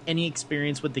had any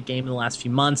experience with the game in the last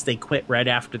few months, they quit right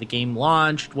after the game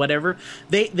launched, whatever,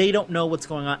 they don't know what's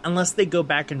going on unless they go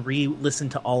back and re-listen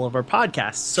to all of our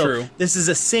podcasts. So True. This is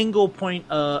a single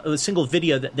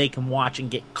video that they can watch and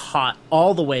get caught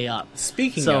all the way up.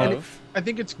 Speaking So- of, I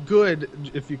think it's good,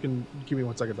 if you can give me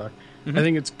 1 second, Doc. I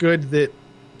think it's good that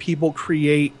people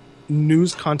create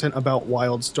news content about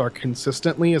WildStar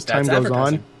consistently as time that's goes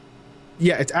advertising. on.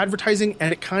 Yeah, it's advertising,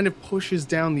 and it kind of pushes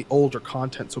down the older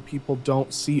content so people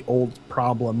don't see old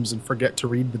problems and forget to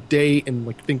read the date and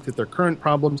like think that they're current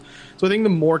problems. So I think the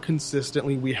more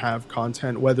consistently we have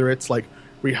content, whether it's like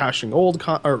rehashing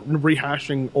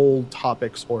old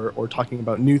topics or talking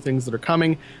about new things that are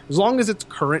coming, as long as it's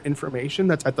current information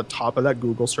that's at the top of that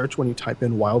Google search when you type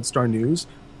in WildStar News,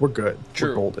 we're good. True.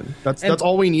 We're golden. That's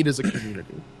all we need as a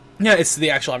community. yeah, it's the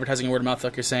actual advertising and word of mouth,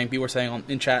 like you're saying. People were saying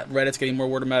in chat, Reddit's getting more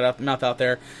word of mouth out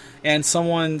there. And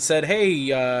someone said,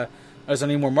 hey, is there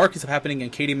any more marketing stuff happening?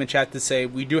 And Katie in chat to say,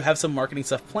 we do have some marketing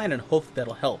stuff planned and hope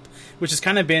that'll help. Which has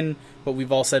kind of been what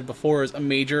we've all said before is a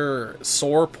major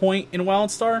sore point in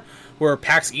WildStar, where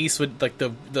PAX East, would like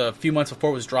the few months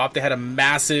before it was dropped, they had a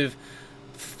massive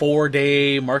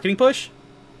 4-day marketing push.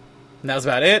 And that was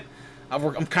about it.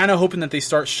 I'm kind of hoping that they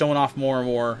start showing off more and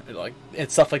more, like,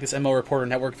 and stuff like this ML Reporter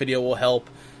Network video will help,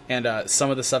 and some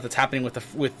of the stuff that's happening with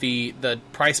the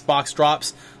price box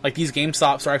drops. Like, these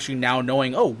GameStops are actually now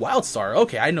knowing, oh, WildStar,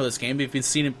 okay, I know this game. We've been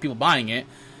seeing people buying it.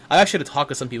 I actually had to talk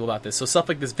to some people about this. So stuff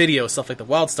like this video, stuff like the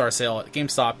WildStar sale at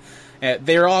GameStop,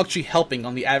 they're all actually helping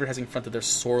on the advertising front that they're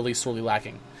sorely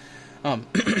lacking.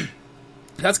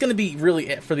 That's going to be really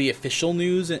it for the official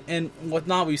news and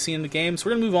whatnot we've seen in the game. So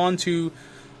we're going to move on to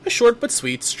a short but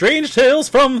sweet Strange Tales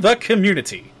from the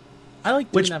Community. I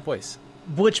like doing that voice.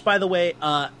 Which, by the way,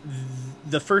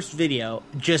 the first video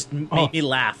just made me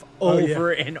laugh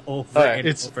over and over and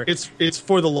over. It's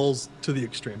for the lulz to the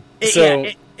extreme.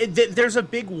 There's a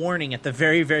big warning at the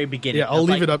very, very beginning. Yeah, I'll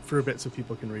leave it up for a bit so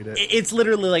people can read it. It's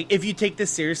literally like, if you take this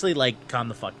seriously, like, calm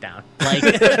the fuck down. Like,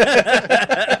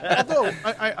 Although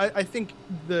I think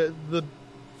the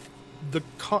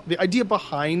idea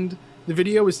behind the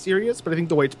video is serious, but I think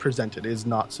the way it's presented is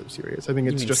not so serious. I think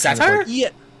it's just satire? kind of like yeah.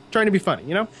 trying to be funny,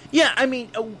 you know? Yeah, I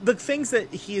mean, the things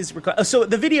that he is... so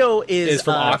the video is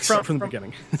from Ox? From the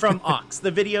beginning. From Ox. The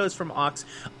video is from Ox.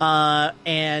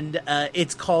 And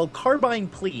it's called Carbine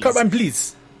Please. Carbine,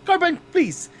 please. Carbine,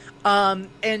 please.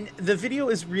 And the video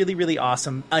is really, really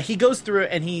awesome. He goes through it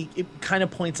and he kind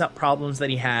of points out problems that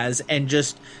he has and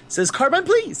just says, Carbine,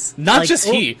 please. Not Like, just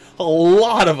he, a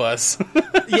lot of us.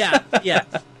 Yeah.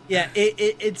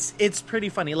 It's pretty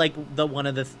funny. Like,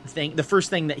 the first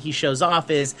thing that he shows off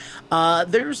is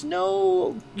there's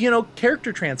no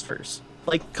character transfers.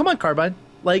 Like, come on, Carbine.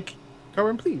 Like,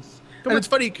 Carbine, please. And it's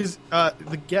funny because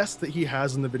the guest that he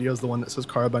has in the video is the one that says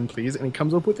Carbine, please, and he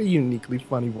comes up with a uniquely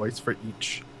funny voice for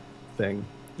each thing.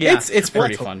 yeah, It's pretty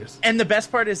That's fun. hilarious. And the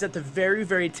best part is at the very,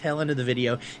 very tail end of the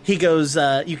video, he goes,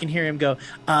 you can hear him go,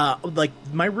 like,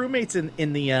 my roommates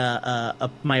in the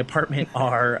my apartment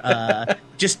are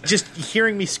just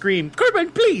hearing me scream,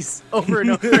 Carbine, please, over and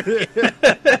over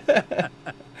again.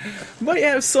 But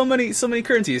yeah, so many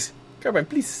currencies. Carbine,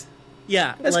 please.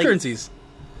 Yeah, That's like, currencies.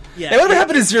 Yeah, Hey, whatever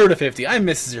happened to 0 to 50? I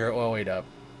miss 0. Oh, wait up.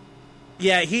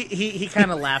 yeah, he kind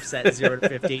of laughs at 0 to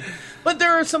 50, but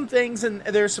there are some things and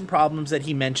there are some problems that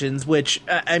he mentions, which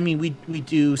I mean, we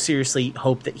do seriously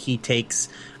hope that he takes,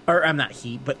 or I'm not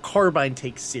he, but Carbine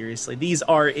takes seriously. These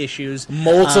are issues.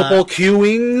 Multiple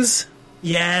queuings.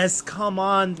 Yes, come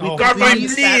on. We've Carbine,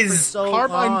 used that for please! so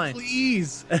Carbine, long.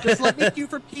 please. Just let me queue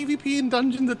for PvP and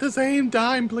dungeons at the same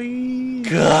time, please.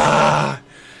 Gah.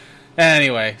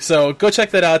 Anyway, so go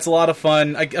check that out. It's a lot of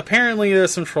fun. Apparently,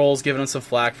 there's some trolls giving him some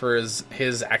flack for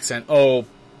his accent. Oh,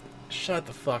 shut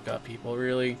the fuck up, people!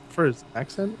 Really? For his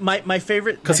accent? My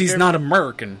favorite, Because he's not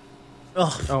American.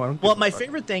 Oh, I don't well, give a my fuck.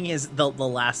 favorite thing is the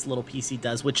last little piece he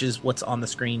does, which is what's on the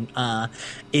screen.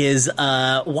 Is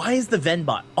why is the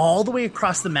Venbot all the way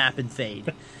across the map in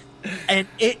Thade? And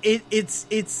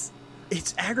it's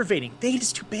aggravating. Thade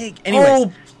is too big. Anyways,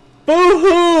 Oh,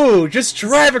 boo-hoo! Just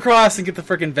drive across and get the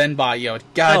freaking Venbot, yo!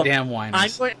 Goddamn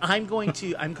whiners. I'm going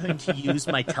to use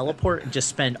my teleport and just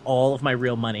spend all of my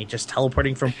real money just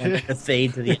teleporting from one to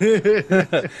Thade to the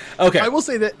end. Okay. I will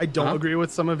say that I don't Uh-huh. agree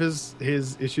with some of his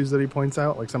issues that he points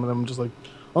out. Like, some of them I'm just like,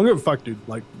 I don't give a fuck, dude.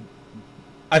 Like,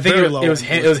 I think very it low was on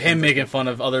him. the It was list. him making fun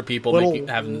of other people having a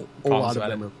problems lot of about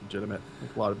them it. are legitimate.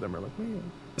 Like, a lot of them are like,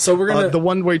 So we're gonna. the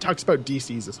one where he talks about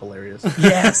DCs is hilarious.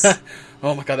 Yes.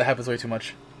 Oh my god, that happens way too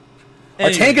much.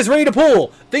 Anyway. Our tank is ready to pull.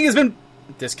 Thing has been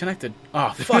Disconnected.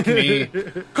 Oh, fuck me.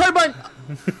 Carbine.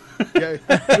 Yeah,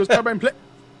 it was Carbine play.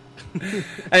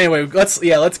 Anyway, let's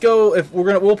go. If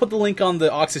we'll put the link on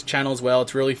the Ox's channel as well.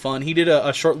 It's really fun. He did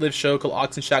a short-lived show called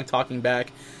Ox and Shaq Talking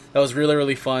Back. That was really,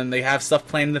 really fun. They have stuff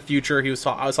planned in the future.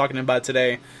 I was talking to him about it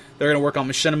today. They're going to work on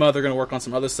Machinima. They're going to work on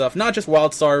some other stuff, not just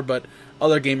WildStar, but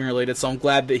other gaming related. So I'm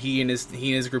glad that he and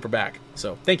his group are back.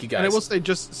 So thank you guys. And I will say,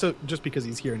 just because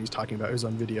he's here and he's talking about his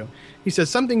own video, he says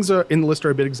some things are in the list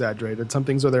are a bit exaggerated. Some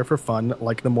things are there for fun,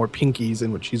 like the more pinkies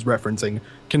in which he's referencing.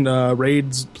 Can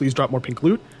raids please drop more pink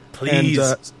loot? Please.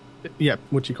 And,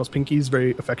 which he calls pinkies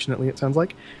very affectionately, it sounds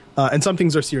like. And some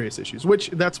things are serious issues, which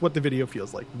that's what the video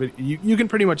feels like. But you can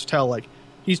pretty much tell, like,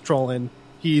 he's trolling,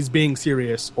 he's being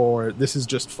serious, or this is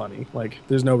just funny. Like,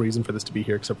 there's no reason for this to be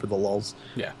here except for the lulz.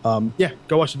 Yeah.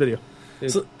 Go watch the video.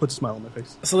 It So- puts a smile on my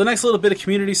face. So the next little bit of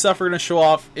community stuff we're going to show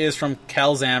off is from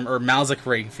Kelzam, or Malzak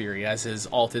Ray Fury, as his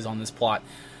alt is on this plot.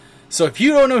 So if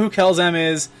you don't know who Kelzam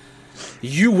is,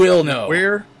 you will know.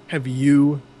 Where have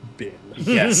you been?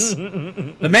 Yes.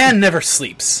 The man never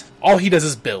sleeps. All he does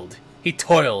is build. He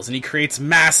toils, and he creates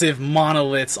massive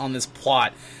monoliths on this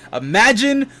plot.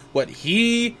 Imagine what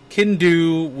he can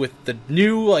do with the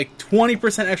new,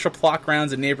 20% extra plot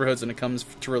grounds and neighborhoods when it comes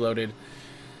to Reloaded.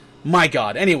 My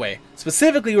god. Anyway,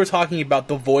 specifically we're talking about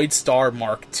the Void Star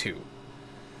Mark II.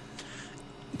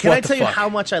 Can What I the tell you fuck? how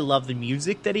much I love the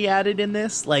music that he added in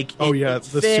this? Like, Oh, it, yeah, it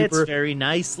the fits super- very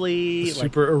nicely. The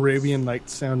super Arabian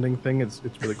Nights sounding thing. It's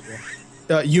really cool.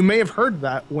 You may have heard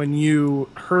that when you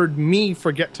heard me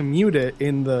forget to mute it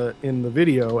in the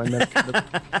video, and then kind of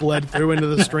bled through into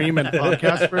the stream and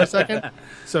podcast for a second.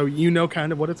 So you know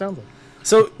kind of what it sounds like.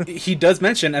 So he does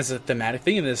mention, as a thematic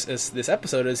thing in this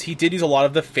episode, is he did use a lot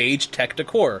of the Phage tech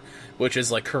decor, which is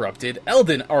like corrupted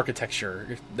Elden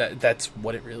architecture. That's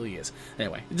what it really is.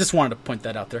 Anyway, just wanted to point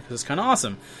that out there because it's kind of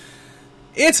awesome.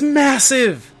 It's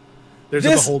massive. There's a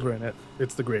beholder in it.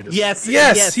 It's the greatest. Yes,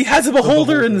 Yes, he has a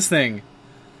beholder beholder. in this thing.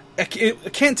 I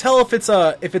can't tell if it's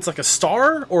like a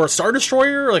star or a star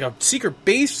destroyer, or like a secret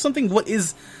base or something. What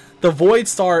is the Void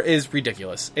Star? Is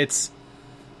ridiculous. It's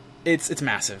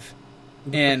massive.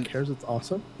 Who And cares? It's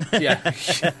awesome. yeah,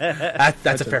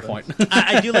 that's a fair point.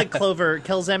 I do like Clover.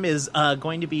 Kelzam is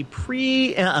going to be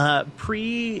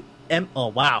Preemptively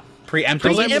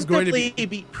Kelzam is going to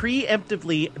be-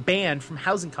 preemptively banned from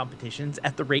housing competitions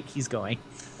at the rate he's going.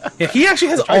 Yeah, he actually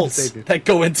has tried to alts save you. that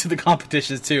go into the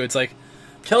competitions too. It's like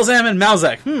Kelzam and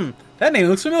Malzak. That name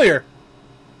looks familiar.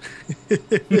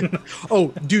 Oh,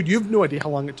 dude, you have no idea how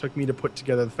long it took me to put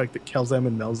together the fact that Kelzam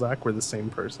and Melzak were the same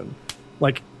person.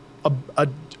 Like,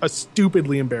 a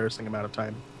stupidly embarrassing amount of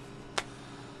time.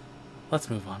 Let's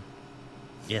move on.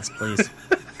 Yes, please.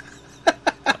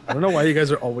 I don't know why you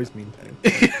guys are always mean to me.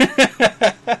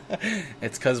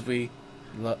 It's because we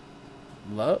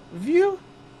love you.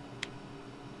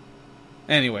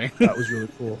 Anyway, That was really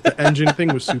cool. The engine thing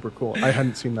was super cool. I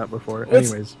hadn't seen that before.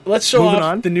 Anyways, let's show moving off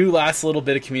on. the new last little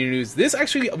bit of community news. This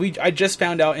actually, I just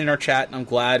found out in our chat, and I'm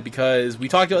glad because we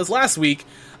talked about this last week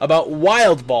about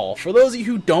Wild Ball. For those of you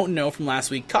who don't know from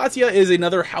last week, Katya is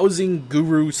another housing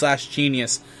guru /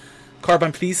 genius.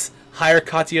 Carbine, please hire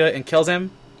Katya and Kelzam.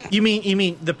 You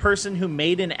mean the person who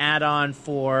made an add-on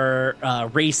for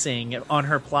racing on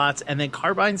her plots, and then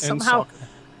Carbine somehow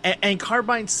soccer. and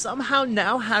Carbine somehow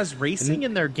now has racing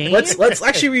in their game? Let's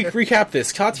actually recap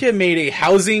this. Katya made a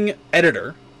housing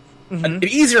editor, an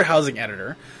easier housing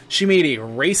editor. She made a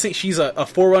racing. She's a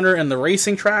forerunner in the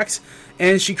racing tracks,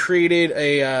 and she created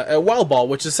a Wild Ball,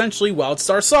 which is essentially Wild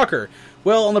Star Soccer.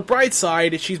 Well, on the bright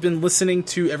side, she's been listening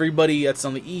to everybody that's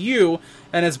on the EU,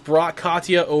 and has brought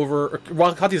Katya over.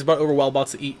 Katya's brought over Wild Ball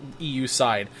to the EU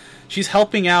side. She's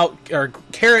helping out, or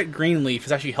Carrot Greenleaf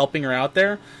is actually helping her out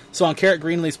there. So on Carrot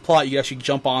Greenleaf's plot, you can actually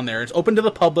jump on there. It's open to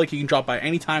the public. You can drop by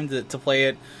any time to play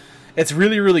it. It's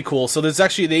really, really cool. So there's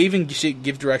actually, they even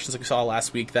give directions like we saw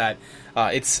last week that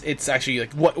it's actually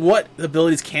like what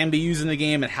abilities can be used in the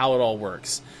game and how it all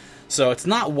works. So it's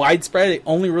not widespread. It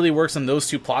only really works on those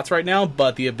two plots right now,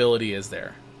 but the ability is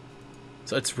there.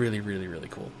 So it's really, really, really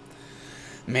cool.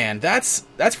 Man, that's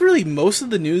really most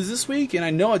of the news this week, and I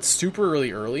know it's super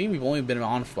early. We've only been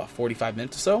on for about 45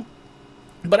 minutes or so.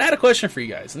 But I had a question for you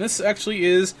guys, and this actually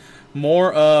is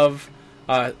more of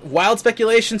wild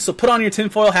speculation, so put on your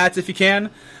tinfoil hats if you can.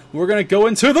 We're going to go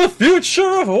into the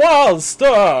future of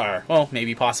WildStar! Well,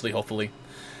 maybe, possibly, hopefully.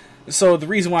 So the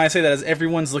reason why I say that is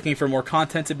everyone's looking for more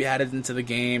content to be added into the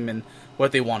game and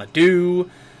what they want to do.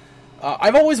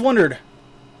 I've always wondered,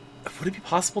 would it be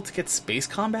possible to get space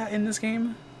combat in this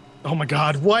game? Oh my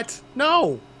god, what?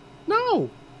 No! No,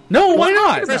 why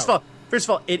not? First of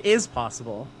all, it is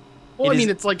possible. Well, It I mean,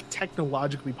 is- it's like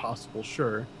technologically possible,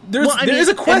 sure. There is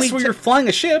a quest where you're flying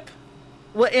a ship.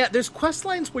 Well, yeah, there's quest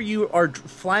lines where you are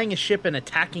flying a ship and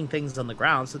attacking things on the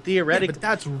ground. So Yeah, theoretically, but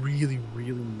that's really,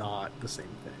 really not the same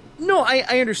thing. no,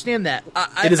 I understand that.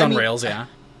 It is I on mean, rails, yeah.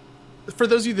 For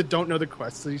those of you that don't know the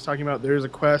quests that he's talking about, there's a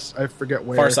quest, I forget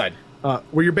where. Far Side.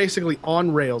 Where you're basically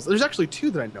on rails. There's actually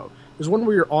two that I know. There's one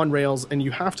where you're on rails and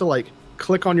you have to like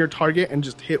click on your target and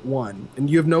just hit one, and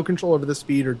you have no control over the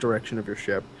speed or direction of your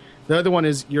ship. The other one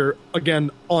is you're again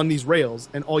on these rails,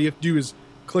 and all you have to do is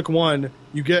click one.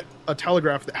 You get a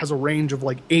telegraph that has a range of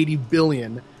like 80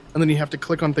 billion, and then you have to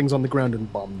click on things on the ground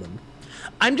and bomb them.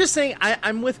 I'm just saying,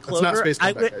 I'm with That's not Clover. Space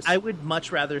Combat, guys. I would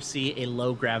much rather see a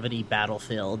low gravity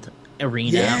battlefield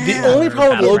arena. Yeah. The only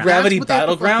problem with low gravity That's what they have to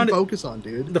battleground, fucking focus on,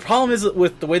 dude. the problem is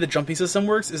with the way the jumping system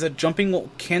works, is that jumping will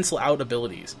cancel out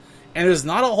abilities, and there's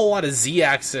not a whole lot of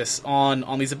Z-axis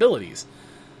on these abilities.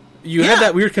 You have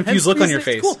that weird confused look on your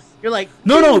face. Cool. You're like,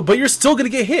 No, but you're still gonna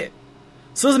get hit.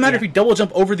 So it doesn't matter Yeah. if you double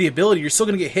jump over the ability; you're still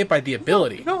gonna get hit by the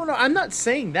ability. no, I'm not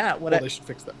saying that. Well, they should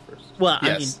fix that first. Well, I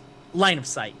Yes. mean, line of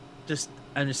sight.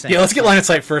 I'm just saying. Yeah, let's get line of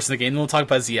sight first in the game, then we'll talk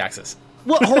about Z-axis.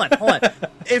 Well, hold on.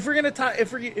 If we're gonna talk,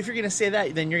 if you're gonna say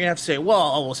that, then you're gonna have to say,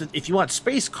 well, so if you want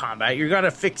space combat, you're gonna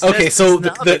fix. Okay, this, so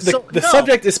this, the and other. So, no.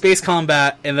 subject is space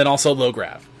combat, and then also low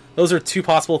grav. Those are two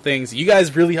possible things. You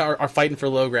guys really are fighting for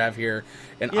low grav here,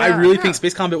 and I Yeah. really Yeah. think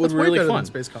space combat would That's be way really better fun. than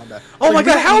Space Combat. Oh Like, my we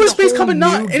god, don't how need is a space whole combat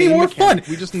not new any game more fun? mechanic.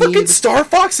 We just Fucking need Star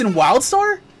Fox and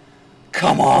WildStar?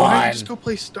 Come Why don't on. you just go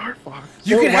play Star Fox?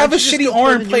 You Or can why have a don't you just shitty go play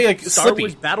arm the play new like Star Slippy.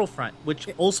 Wars Battlefront, which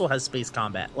also has space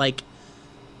combat. Like,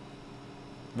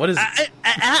 What is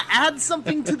add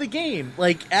something to the game.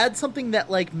 Like, add something that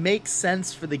like makes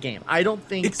sense for the game. I don't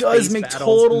think It does space make battles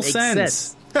total make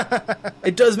sense.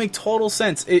 It does make total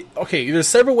sense. Okay, there's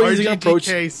several ways you can approach.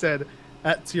 RGDK said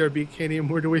at CRB Canium,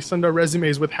 where do we send our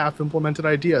resumes with half implemented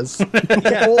ideas?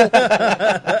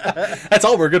 That's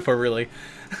all we're good for, really.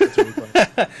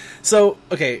 So,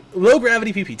 okay, low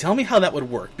gravity PP. Tell me how that would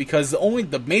work, because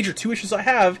the major two issues I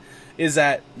have is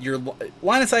that your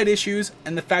line of sight issues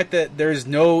and the fact that there's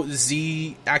no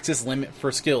Z axis limit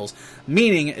for skills.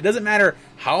 Meaning, it doesn't matter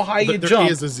how high you There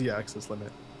jump. is a Z-axis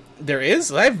limit. There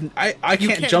is. I You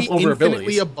can't jump be over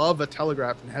infinitely abilities. above a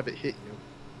telegraph and have it hit you.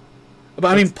 But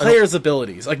I mean, That's- players'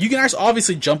 abilities. Like, you can actually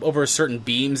obviously jump over certain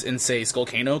beams in, say,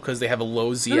 Skullcano, because they have a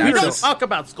low Z We don't axis. talk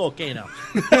about Skullcano.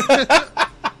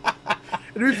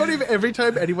 It'd be funny if every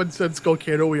time anyone said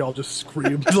Skullcano, we all just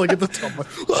screamed like at the top.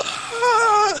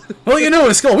 Well, you know,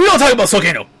 in Skull, we don't talk about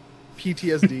Skullcano.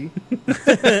 PTSD.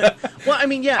 Well, I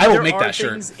mean, yeah, I will there make are that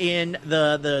shirt. things in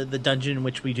the dungeon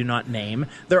which we do not name.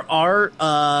 There are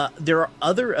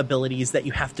other abilities that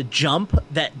you have to jump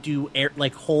that do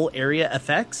like whole area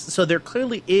effects. So there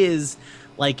clearly is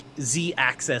like Z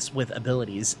access with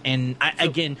abilities. And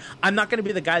again, I'm not going to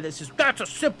be the guy that says that's a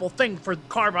simple thing for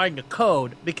Carbine to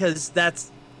code, because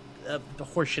that's the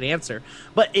horseshit answer.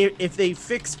 But if they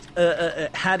fixed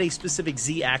had a specific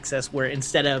Z axis where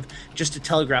instead of just a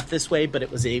telegraph this way, but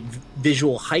it was a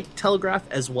visual height telegraph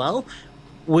as well,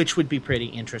 which would be pretty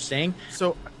interesting.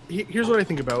 So here's what I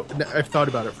think about. I've thought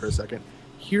about it for a second.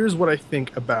 Here's what I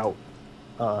think about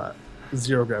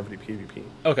zero gravity PvP.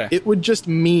 Okay. It would just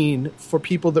mean for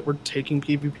people that were taking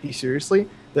PvP seriously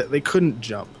that they couldn't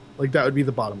jump. Like, that would be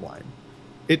the bottom line.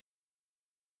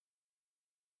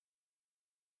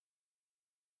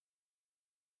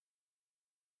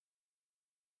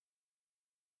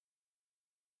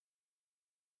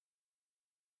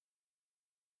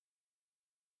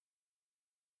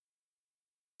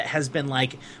 Has been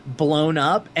like blown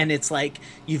up, and it's like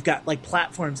you've got like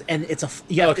platforms, and it's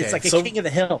it's like a so- king of the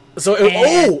hill. So,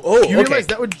 And- You okay. realize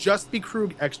that would just be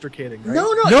Krug extricating, right?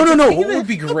 No, No, it's no, a no, king what of the- would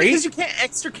be no, great- because you can't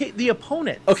extricate the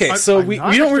opponent. Okay, so I'm we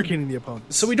not don't extricating the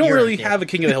opponent. So we don't You're really a kid. have a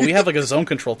King of the Hill. We have like a zone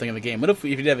control thing in the game. What if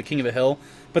you did have a King of the Hill,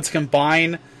 but to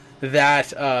combine that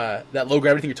that low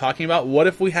gravity thing you're talking about, what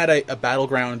if we had a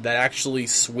battleground that actually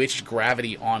switched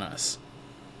gravity on us,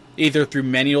 either through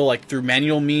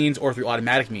manual means or through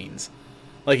automatic means?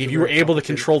 Like, if you were able to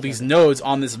control these nodes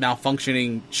on this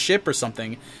malfunctioning ship or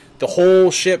something, the whole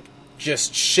ship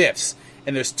just shifts,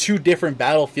 and there's two different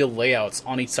battlefield layouts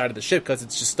on each side of the ship because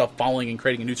it's just stuff following and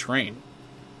creating a new terrain.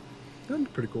 That'd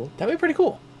be pretty cool. That'd be pretty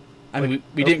cool. I mean,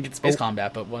 we didn't get space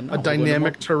combat, but A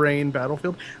dynamic terrain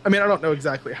battlefield. I mean, I don't know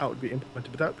exactly how it would be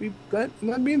implemented, but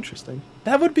that'd be interesting.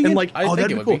 That would be And like, I think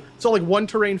that'd it be would cool. be. So like, one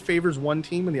terrain favors one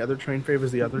team and the other terrain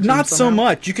favors the other team. Not so somehow?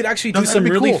 much. You could actually do No, that'd some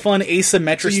be really cool. fun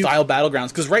asymmetric So you- style battlegrounds.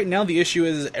 Because right now the issue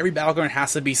is every battleground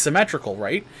has to be symmetrical,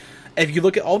 right? If you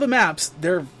look at all the maps,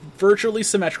 they're virtually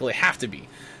symmetrical. They have to be.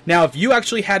 Now, if you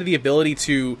actually had the ability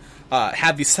to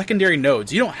have these secondary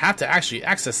nodes, you don't have to actually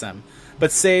access them.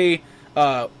 But say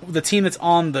the team that's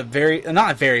on the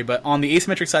but on the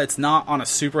asymmetric side, it's not on a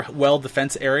super well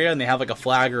defense area, and they have like a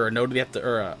flag or a node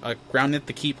or a ground they have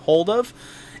to keep hold of.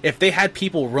 If they had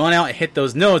people run out and hit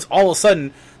those nodes, all of a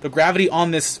sudden the gravity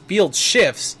on this field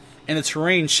shifts and the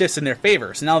terrain shifts in their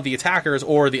favor. So now the attackers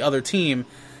or the other team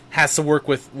has to work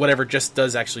with whatever just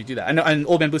does actually do that. I know, and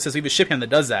Old Man Blue says we have a ship hand that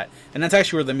does that, and that's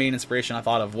actually where the main inspiration I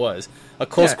thought of was a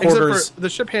close quarters. Except for the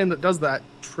ship hand that does that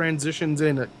transitions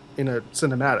in a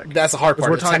cinematic. That's the hard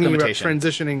part. We're talking about limitation.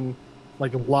 transitioning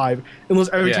like live. Unless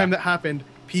every time that happened,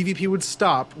 PvP would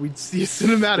stop. We'd see a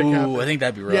cinematic happen. I think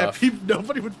that'd be rough. Yeah,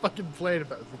 nobody would fucking play it if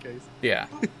that was the case. Yeah.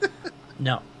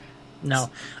 No.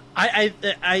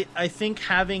 I think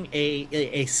having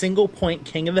a single point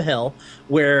king of the hill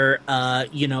where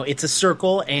it's a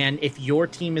circle, and if your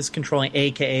team is controlling,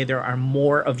 aka there are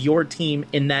more of your team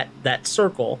in that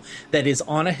circle that is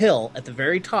on a hill at the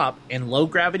very top, and low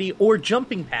gravity or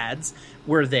jumping pads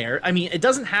were there. I mean, it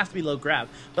doesn't have to be low grav,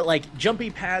 but like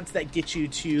jumping pads that get you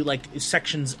to like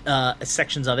sections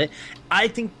of it. I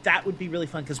think that would be really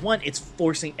fun because one, it's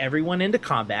forcing everyone into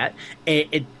combat.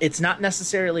 It's not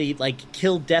necessarily like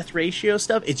kill death ratio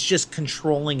stuff. It's just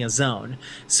controlling a zone.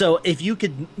 So if you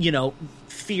could,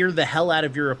 fear the hell out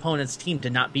of your opponent's team to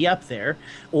not be up there,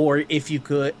 or if you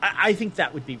could, I think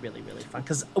that would be really, really fun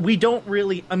because we don't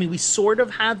really. I mean, we sort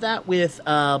of had that with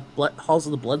Halls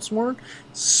of the Bloodsworn,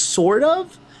 sort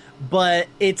of. But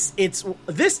it's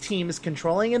this team is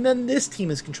controlling, and then this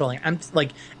team is controlling. I'm like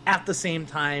at the same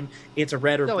time, it's a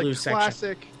red or blue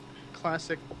section.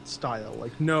 Classic style,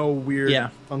 like no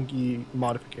weird, funky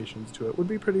modifications to it would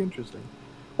be pretty interesting.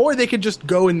 Or they could just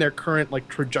go in their current like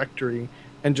trajectory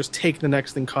and just take the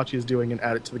next thing Kachi is doing and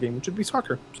add it to the game, which would be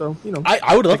soccer. So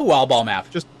I would love a wild ball map.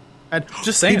 Just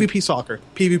saying. PvP soccer.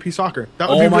 That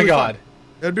would be my really god. Fun.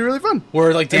 That'd be really fun.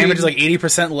 Where like damage is like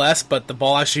 80% less, but the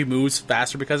ball actually moves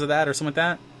faster because of that, or something like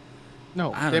that.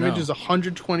 No, damage is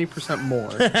 120% more.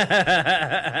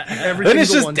 Then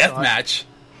it's just deathmatch.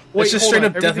 It's just straight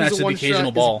up deathmatch with the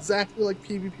occasional ball. Exactly like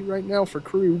PvP right now for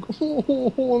Krug.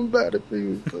 I'm bad at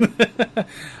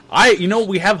PvP.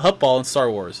 We have Hut Ball in Star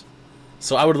Wars,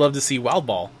 so I would love to see Wild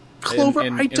Ball. Clover,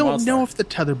 I don't know if the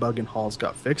tether bug in Halls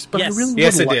got fixed, but I really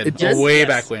it did. Way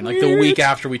back when, like the week Yes.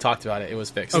 after we talked about it, it was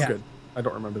fixed. Oh, good. I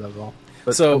don't remember that at all.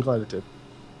 But So- I'm glad it did.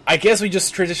 I guess we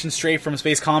just transitioned straight from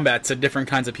space combat to different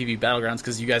kinds of PvP battlegrounds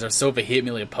because you guys are so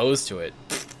vehemently opposed to it.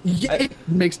 Yeah, it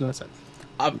makes no sense.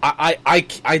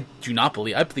 I do not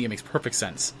believe. I think it makes perfect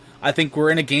sense. I think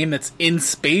we're in a game that's in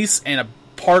space, and a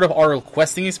part of our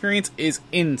questing experience is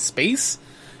in space.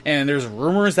 And there's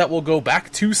rumors that we'll go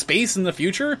back to space in the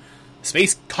future.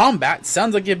 Space combat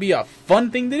sounds like it'd be a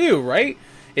fun thing to do, right?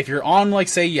 If you're on, like,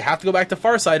 say, you have to go back to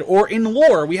Farside, or in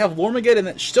lore, we have Loremageddon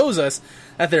that shows us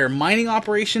that there are mining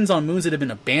operations on moons that have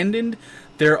been abandoned.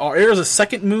 There's a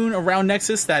second moon around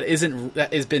Nexus that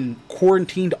has been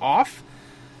quarantined off.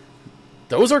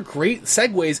 Those are great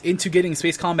segues into getting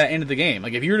space combat into the game.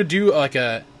 Like, if you were to do like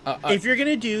if you're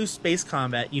gonna do space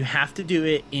combat, you have to do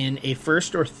it in a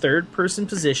first or third person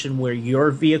position where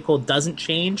your vehicle doesn't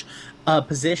change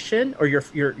position,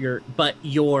 or but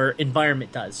your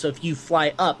environment does. So if you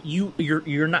fly up,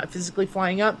 you're not physically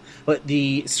flying up, but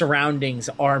the surroundings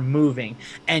are moving,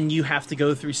 and you have to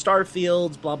go through star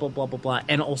fields, blah blah blah blah blah,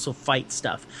 and also fight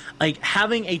stuff. Like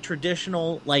having a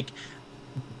traditional like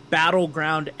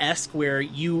battleground-esque where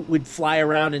you would fly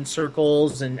around in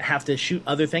circles and have to shoot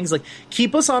other things, like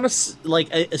keep us on a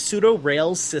pseudo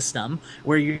rails system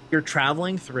where you're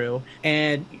traveling through.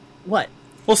 And what?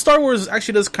 Well, Star Wars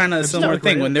actually does kind of a similar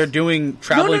thing when they're doing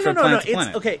traveling from planet to planet.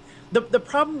 It's, okay, the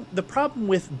problem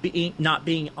with not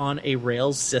being on a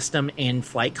rails system in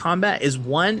flight combat is,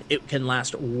 one, it can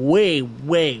last way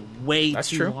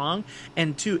too long,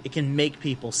 and two, it can make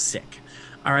people sick.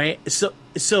 All right, so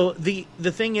the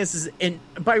thing is and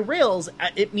by rails,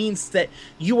 it means that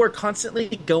you are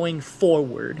constantly going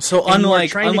forward. So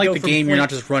unlike the game, you're not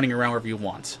just running around wherever you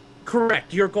want.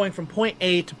 Correct. You're going from point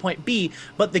A to point B,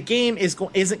 but the game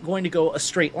isn't going to go a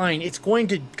straight line. It's going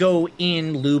to go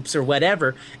in loops or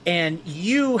whatever, and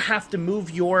you have to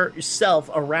move yourself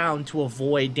around to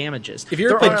avoid damages. If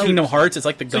you're playing Kingdom Hearts, it's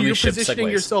like the gummy ship segues. So you're positioning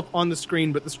yourself on the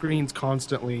screen, but the screen's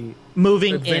constantly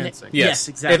moving advancing. Yes,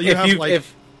 exactly. You have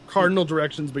cardinal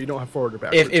directions, but you don't have forward or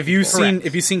backwards. If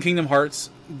you've seen Kingdom Hearts,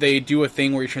 they do a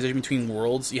thing where you transition between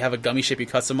worlds. You have a gummy ship you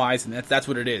customize, and that's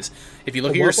what it is. If you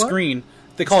look at your screen,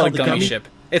 they call it a gummy ship.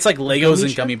 It's like Legos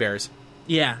and gummy bears.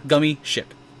 Yeah. Gummy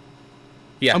ship.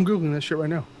 Yeah. I'm Googling that shit right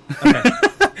now. Okay.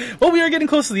 Well, we are getting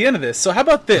close to the end of this, so how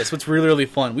about this? What's really, really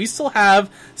fun? We still have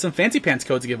some Fancy Pants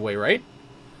codes to give away, right?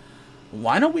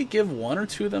 Why don't we give one or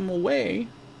two of them away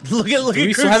Look Do at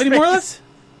we still have any more left?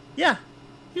 Yeah.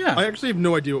 Yeah. I actually have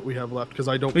no idea what we have left because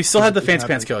I don't. We still have the physically Fancy have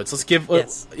Pants any. codes. Let's give.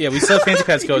 Yes. Yeah, we still have Fancy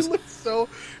Pants codes. You look so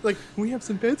like we have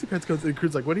some Fancy Pants codes. And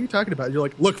Crew's like, "What are you talking about?" You're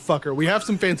like, "Look, fucker, we have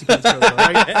some Fancy Pants codes, all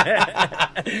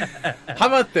right?" How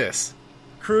about this?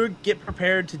 Crew, get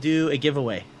prepared to do a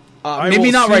giveaway. I Maybe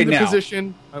will not assume right the now.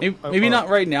 Position. Maybe not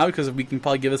right now because we can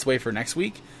probably give this away for next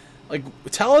week. Like,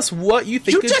 tell us what you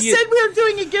think. You could just be said we were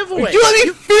doing a giveaway. You let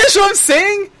me finish what I'm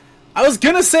saying. I was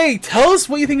gonna say, tell us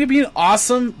what you think would be an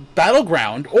awesome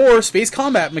battleground or space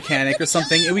combat mechanic or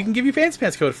something, and we can give you Fancy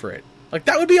Pants code for it. Like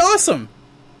that would be awesome.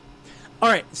 All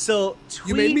right, so tweet,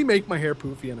 You made me make my hair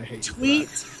poofy, and I hate you for tweet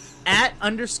that.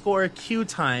 @_Q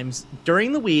times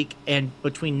during the week, and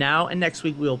between now and next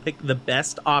week, we will pick the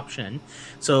best option.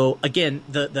 So again,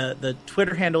 the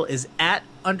Twitter handle is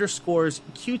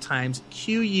 @_Q times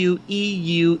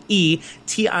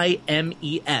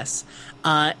QUEUETIMES.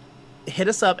 Hit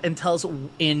us up and tell us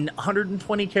in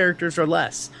 120 characters or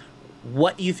less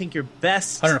what you think your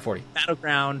best 140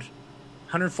 battleground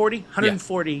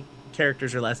 140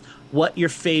 characters or less, what your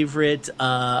favorite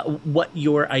what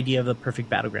your idea of the perfect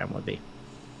battleground would be.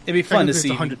 It'd be fun to see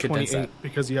Technically if you it's could condense 128 that.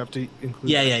 because you have to include.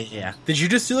 Yeah. Did you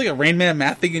just do like a Rain Man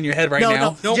math thing in your head right No,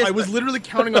 now? No, Just- I was literally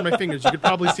counting on my fingers. You could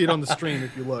probably see it on the stream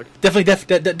if you look. Definitely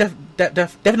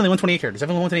 128 characters.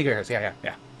 Definitely 128 characters. Yeah.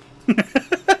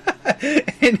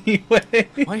 Anyway,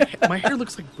 My hair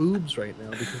looks like boobs right now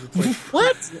because it's like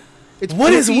What? it's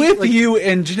what is poofy, with like, you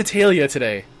and genitalia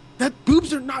today? That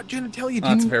boobs are not genitalia. Oh,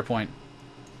 that's a dude. fair point.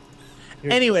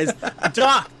 Anyways,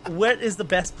 Doc, what is the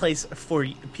best place for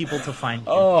people to find you?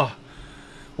 Oh,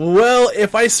 well,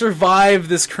 if I survive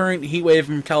this current heat wave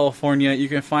from California, you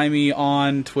can find me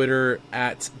on Twitter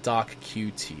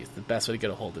 @DocQT. It's the best way to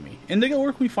get a hold of me. Indigo,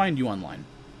 where can we find you online?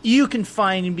 You can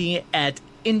find me at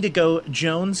Indigo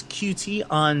Jones QT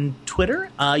on Twitter.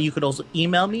 You could also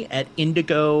email me at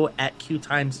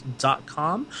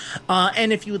indigo@qtimes.com.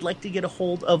 And if you would like to get a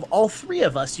hold of all three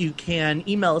of us, you can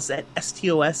email us at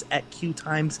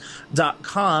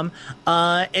stos@qtimes.com.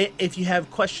 If you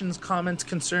have questions, comments,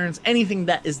 concerns, anything,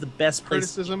 that is the best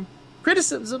place.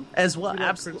 Criticism as well.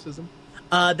 Absolutely. Criticism.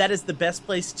 That is the best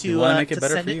place to We want to make it to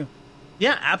better send for you.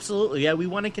 Yeah, absolutely. Yeah, we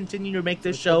want to continue to make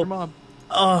this Tell your show. mom.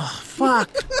 Oh, fuck.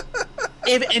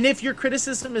 If your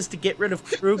criticism is to get rid of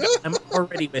Krug, I'm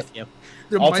already with you.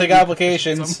 There I'll might take be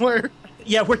applications. somewhere.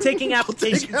 Yeah, we're taking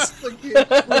applications. Application.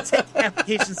 We're taking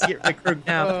applications to get rid of Krug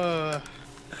now.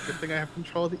 Good thing I have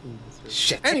control of the emails.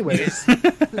 Shit. Anyways,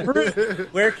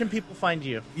 Where can people find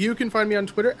you? you can find me on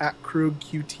Twitter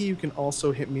 @KrugQT. You can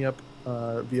also hit me up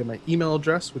via my email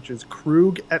address, which is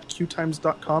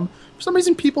krug@qtimes.com. For some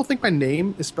reason, people think my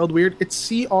name is spelled weird. It's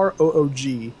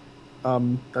CROOG.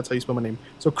 That's how you spell my name.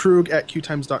 So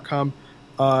krug@qtimes.com.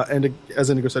 And as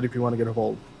Indigo said, if you want to get a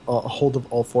hold of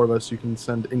all four of us, you can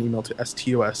send an email to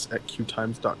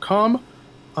stos@qtimes.com.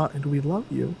 And we love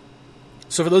you.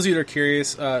 So for those of you that are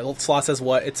curious, Slot says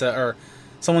what it's or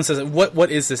someone says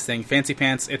what is this thing? Fancy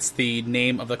Pants. It's the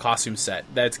name of the costume set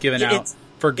that's given out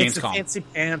for It's a Gamescom. Fancy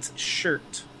Pants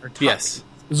shirt or top. Yes.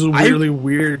 This is a really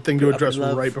weird thing to address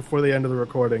love- right before the end of the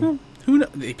recording. Who know?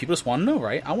 People just want to know,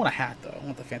 right? I want a hat though. I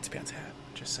want the Fancy Pants hat.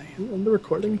 Just saying. End the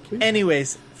recording, please.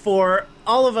 Anyways, for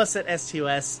all of us at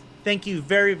STOS, thank you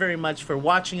very, very much for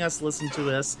watching us, listen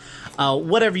to us,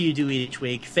 whatever you do each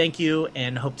week. Thank you,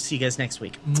 and hope to see you guys next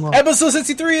week. Episode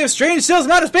 63 of Strange Tales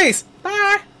from Outer Space.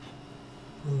 Bye.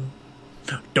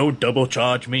 Don't double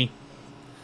charge me.